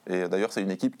 ans. Et d'ailleurs, c'est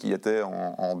une équipe qui était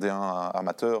en D1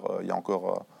 amateur il y a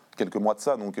encore quelques mois de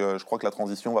ça. Donc je crois que la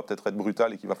transition va peut-être être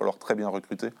brutale et qu'il va falloir très bien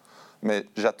recruter. Mais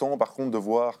j'attends par contre de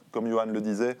voir, comme Johan le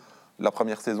disait, la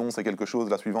première saison c'est quelque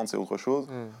chose, la suivante c'est autre chose.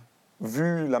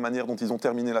 Vu la manière dont ils ont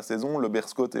terminé la saison, le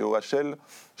Berscott et OHL,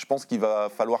 je pense qu'il va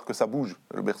falloir que ça bouge.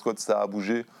 Le Berscott, ça a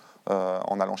bougé.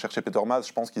 En allant chercher Peter Maas,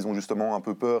 je pense qu'ils ont justement un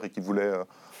peu peur et qu'ils voulaient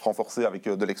renforcer avec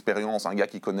de l'expérience, un gars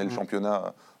qui connaît le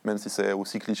championnat, même si c'est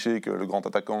aussi cliché que le grand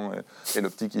attaquant et le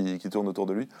petit qui tourne autour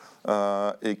de lui.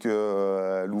 Et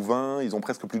que Louvain, ils ont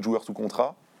presque plus de joueurs sous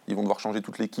contrat, ils vont devoir changer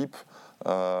toute l'équipe.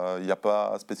 Il n'y a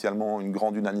pas spécialement une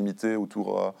grande unanimité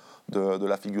autour de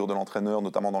la figure de l'entraîneur,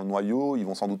 notamment dans le noyau. Ils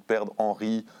vont sans doute perdre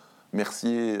Henry,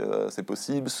 Mercier, c'est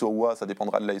possible. Sowa, ça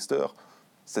dépendra de Leicester.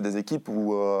 C'est des équipes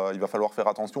où il va falloir faire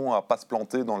attention à ne pas se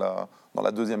planter dans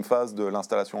la deuxième phase de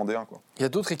l'installation en D1. Quoi. Il y a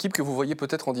d'autres équipes que vous voyez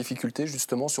peut-être en difficulté,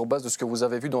 justement, sur base de ce que vous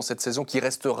avez vu dans cette saison, qui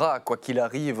restera, quoi qu'il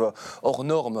arrive, hors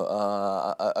norme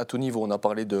à tout niveau. On a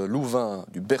parlé de Louvain,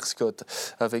 du Berscott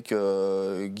avec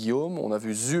Guillaume. On a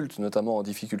vu Zult, notamment, en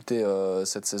difficulté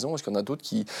cette saison. Est-ce qu'il y en a d'autres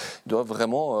qui doivent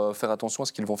vraiment faire attention à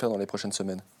ce qu'ils vont faire dans les prochaines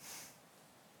semaines ?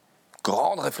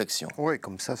 Grande réflexion. Oui,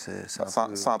 comme ça, c'est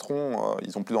Saint-Tron,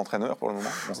 ils n'ont plus d'entraîneur pour le moment.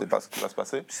 On ne sait pas ce qui va se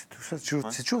passer. C'est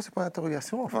toujours ces points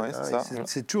d'interrogation, en fait. Ouais,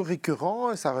 c'est toujours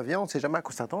récurrent, ça revient, on ne sait jamais à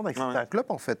quoi s'attendre avec certains clubs,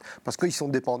 en fait. Parce qu'ils sont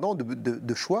dépendants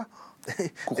de choix.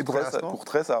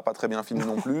 Courtrai, ça n'a pas très bien fini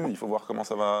non plus. Il faut voir comment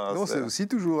ça va. Non, c'est aussi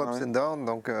toujours ups and down.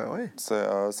 Donc, oui.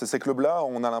 C'est ces clubs-là,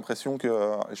 on a l'impression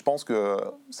que. Je pense que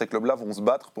ces clubs-là vont se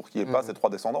battre pour qu'il n'y ait pas ces 3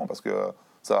 descendants parce que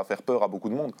ça va faire peur à beaucoup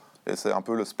de monde. Et c'est un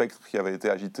peu le spectre qui avait été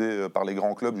agité par les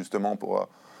grands clubs justement pour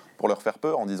leur faire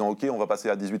peur en disant OK, on va passer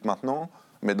à 18 maintenant.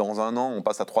 Mais dans 1 an, on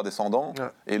passe à 3 descendants. Ouais.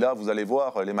 Et là, vous allez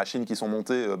voir, les machines qui sont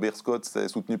montées, Berscott, c'est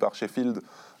soutenu par Sheffield,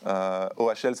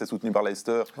 OHL, c'est soutenu par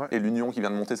Leicester, ouais. Et l'Union qui vient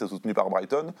de monter, c'est soutenu par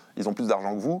Brighton. Ils ont plus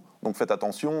d'argent que vous. Donc faites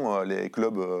attention, les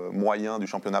clubs moyens du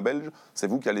championnat belge, c'est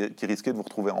vous qui risquez de vous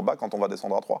retrouver en bas quand on va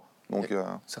descendre à 3. Donc,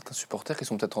 certains supporters qui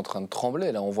sont peut-être en train de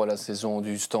trembler. Là, on voit la saison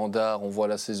du Standard, on voit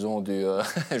la saison du...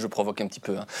 je provoque un petit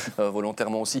peu,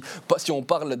 volontairement aussi. Pas si on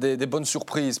parle des bonnes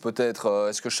surprises, peut-être.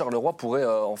 Est-ce que Charleroi pourrait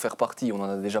en faire partie ? On en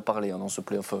a déjà parlé dans ce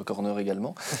Playoff Corner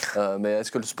également. Mais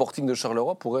est-ce que le Sporting de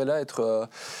Charleroi pourrait là être,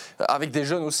 avec des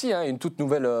jeunes aussi, une toute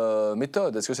nouvelle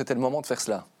méthode ? Est-ce que c'était le moment de faire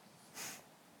cela ?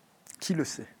 Qui le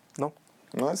sait ? Non ?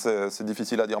 Ouais, c'est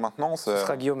difficile à dire maintenant. Ce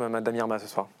sera Guillaume Madame-Irma ce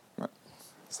soir. Ouais.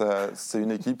 C'est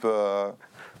une équipe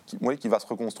qui va se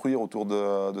reconstruire autour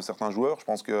de certains joueurs. Je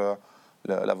pense que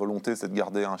la volonté, c'est de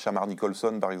garder un Shamar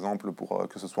Nicholson, par exemple, pour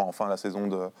que ce soit enfin la saison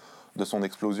de son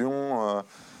explosion.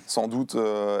 Sans doute,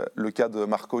 le cas de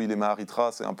Marco Ilema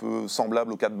Aritra, c'est un peu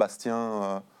semblable au cas de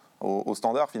Bastien au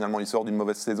Standard. Finalement, il sort d'une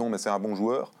mauvaise saison, mais c'est un bon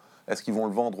joueur. Est-ce qu'ils vont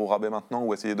le vendre au rabais maintenant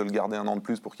ou essayer de le garder un an de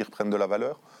plus pour qu'il reprenne de la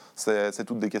valeur ? C'est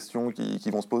toutes des questions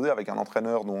qui vont se poser avec un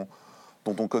entraîneur dont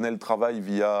on connaît le travail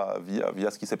via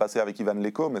ce qui s'est passé avec Ivan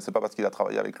Leko, mais ce n'est pas parce qu'il a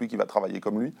travaillé avec lui qu'il va travailler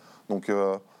comme lui. Donc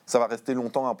ça va rester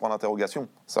longtemps un point d'interrogation.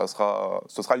 Ce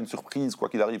sera une surprise, quoi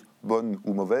qu'il arrive, bonne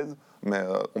ou mauvaise, mais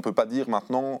on ne peut pas dire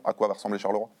maintenant à quoi va ressembler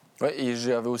Charleroi. Ouais, et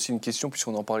j'avais aussi une question,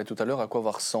 puisqu'on en parlait tout à l'heure, à quoi va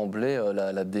ressembler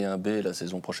la D1B la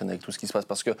saison prochaine avec tout ce qui se passe ?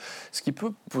 Parce que ce qui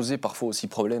peut poser parfois aussi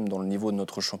problème dans le niveau de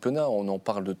notre championnat, on en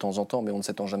parle de temps en temps, mais on ne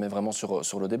s'étend jamais vraiment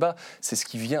sur le débat, c'est ce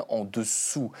qui vient en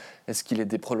dessous. Est-ce qu'il est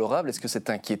déplorable ? Est-ce que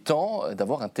c'est inquiétant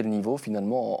d'avoir un tel niveau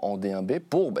finalement en D1B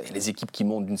pour les équipes qui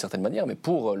montent d'une certaine manière, mais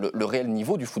pour le réel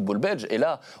niveau du football belge ? Et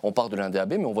là, on parle de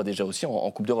l'In-DAB, mais on voit déjà aussi en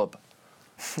Coupe d'Europe.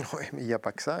 Oui, mais il n'y a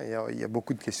pas que ça. Il y a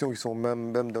beaucoup de questions qui sont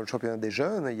même dans le championnat des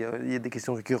jeunes. Il y a des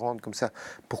questions récurrentes comme ça.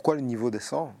 Pourquoi le niveau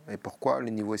descend ? Et pourquoi le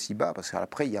niveau est si bas ? Parce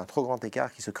qu'après, il y a un trop grand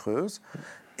écart qui se creuse.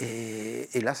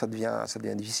 Et là, ça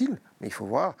devient difficile. Mais il faut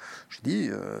voir, je dis,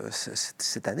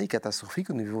 cette année est catastrophique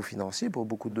au niveau financier pour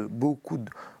beaucoup de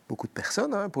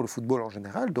personnes, pour le football en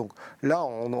général. Donc là,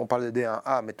 on parle de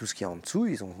D1A, mais tout ce qui est en dessous,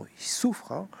 ils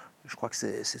souffrent. Je crois que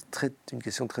c'est une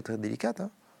question très, très délicate.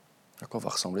 À quoi va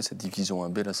ressembler cette division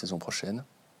 1B la saison prochaine ?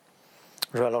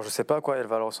 Alors, je ne sais pas à quoi elle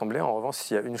va ressembler. En revanche,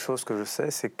 il y a une chose que je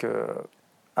sais, c'est que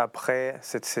après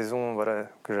cette saison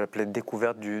que j'appelais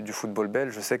découverte du football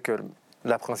belge, je sais que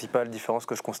la principale différence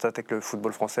que je constate avec le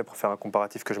football français, pour faire un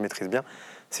comparatif que je maîtrise bien,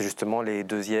 c'est justement les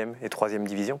 2e et 3e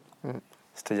divisions.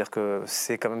 C'est-à-dire que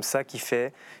c'est quand même ça qui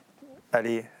fait...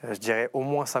 Allez, je dirais au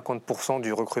moins 50%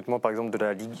 du recrutement, par exemple, de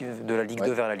la Ligue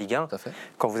 2 vers la Ligue 1.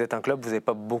 Quand vous êtes un club, vous n'avez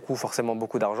pas forcément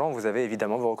beaucoup d'argent. Vous avez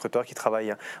évidemment vos recruteurs qui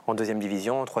travaillent en 2e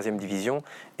division, en 3e division.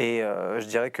 Et je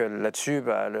dirais que là-dessus,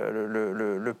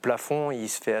 le plafond, il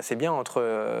se fait assez bien entre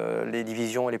les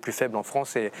divisions les plus faibles en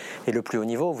France et le plus haut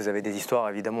niveau. Vous avez des histoires,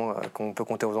 évidemment, qu'on peut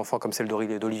compter aux enfants, comme celle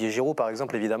d'Olivier Giroud, par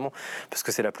exemple, évidemment, parce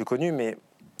que c'est la plus connue. Mais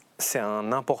c'est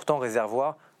un important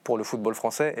réservoir pour le football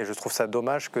français, et je trouve ça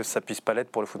dommage que ça puisse pas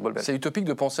l'être pour le football belge. C'est utopique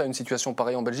de penser à une situation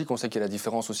pareille en Belgique. On sait qu'il y a la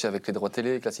différence aussi avec les droits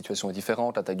télé, que la situation est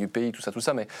différente, la taille du pays, tout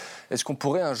ça, mais est-ce qu'on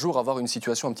pourrait un jour avoir une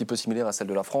situation un petit peu similaire à celle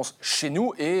de la France chez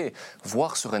nous et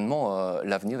voir sereinement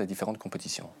l'avenir des différentes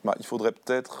compétitions ? Il faudrait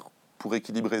peut-être, pour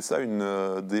équilibrer ça, une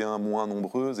D1 moins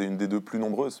nombreuse et une D2 plus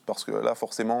nombreuse, parce que là,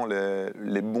 forcément,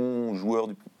 les bons joueurs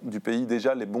du pays,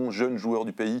 déjà les bons jeunes joueurs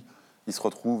du pays, ils se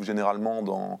retrouvent généralement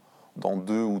dans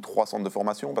 2 ou 3 centres de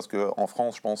formation, parce qu'en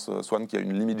France, je pense, Swan, qu'il y a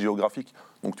une limite géographique.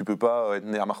 Donc tu ne peux pas être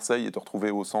né à Marseille et te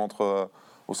retrouver au centre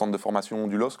de formation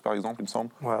du LOSC, par exemple, il me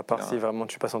semble. Ouais, à part si vraiment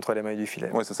tu passes entre les mailles du filet.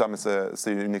 Oui, c'est ça, mais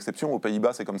c'est une exception. Aux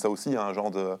Pays-Bas, c'est comme ça aussi, il y a un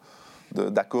genre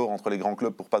d'accord entre les grands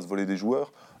clubs pour ne pas se voler des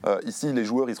joueurs. Ici, les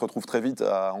joueurs, ils se retrouvent très vite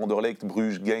à Anderlecht,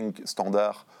 Bruges, Genk,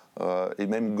 Standard, et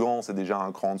même Gand, c'est déjà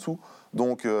un cran en dessous.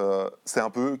 Donc c'est un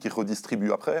peu eux qui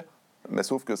redistribuent après, mais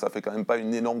sauf que ça ne fait quand même pas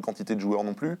une énorme quantité de joueurs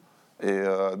non plus. Et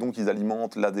donc ils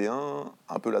alimentent la D1,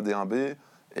 un peu la D1B,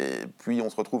 et puis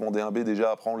on se retrouve en D1B déjà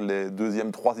à prendre les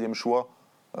 2e, 3e choix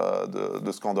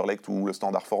de ce qu'Anderlecht ou le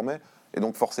Standard formait. Et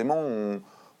donc forcément,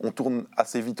 on tourne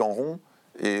assez vite en rond,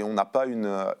 et on n'a pas une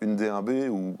D1B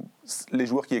où les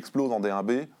joueurs qui explosent en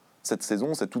D1B, cette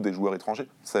saison, c'est tous des joueurs étrangers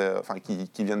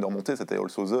qui viennent de remonter. C'était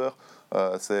Holshouser,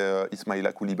 c'est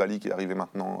Ismaïla Koulibaly qui est arrivé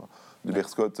maintenant de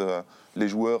Berscott. Les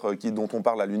joueurs dont on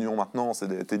parle à l'Union maintenant,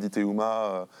 c'est Teddy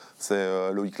Teuma,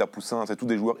 c'est Loïc Lapoussin, c'est tous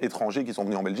des joueurs étrangers qui sont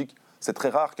venus en Belgique. C'est très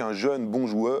rare qu'un jeune bon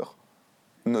joueur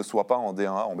ne soit pas en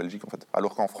D1A en Belgique, en fait.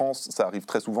 Alors qu'en France, ça arrive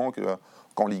très souvent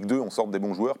qu'en Ligue 2, on sorte des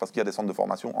bons joueurs parce qu'il y a des centres de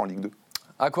formation en Ligue 2.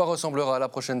 À quoi ressemblera la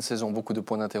prochaine saison ? Beaucoup de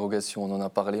points d'interrogation, on en a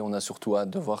parlé, on a surtout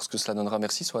hâte de voir ce que cela donnera.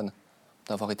 Merci Swan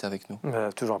d'avoir été avec nous.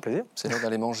 Toujours un plaisir. C'est l'heure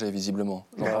d'aller manger, visiblement.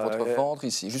 Dans votre ventre,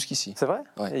 ici, jusqu'ici. C'est vrai ?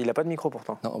 Ouais. Et il n'a pas de micro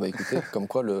pourtant. Non, écoutez, comme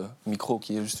quoi le micro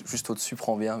qui est juste au-dessus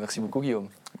prend bien. Merci beaucoup Guillaume.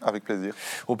 Avec plaisir.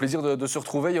 Au plaisir de se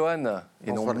retrouver, Johan,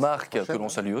 et non Marc, que l'on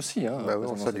salue aussi. Oui,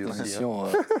 on salue aussi.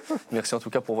 Merci en tout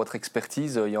cas pour votre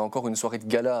expertise. Il y a encore une soirée de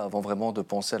gala avant vraiment de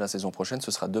penser à la saison prochaine.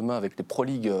 Ce sera demain avec les Pro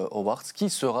League Awards. Qui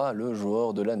sera le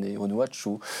joueur de l'année ?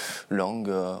 Onuachu, Lang,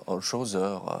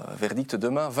 Holshouser. Verdict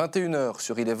demain, 21h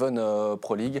sur Eleven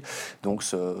Pro League. Donc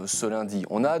ce lundi.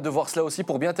 On a hâte de voir cela aussi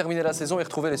pour bien terminer la saison et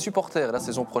retrouver les supporters la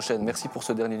saison prochaine. Merci pour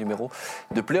ce dernier numéro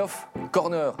de Playoff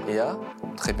Corner et à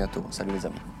très bientôt. Salut les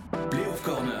amis. Playoff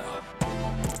Corner,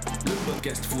 le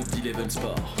podcast foot d'Eleven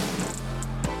Sport.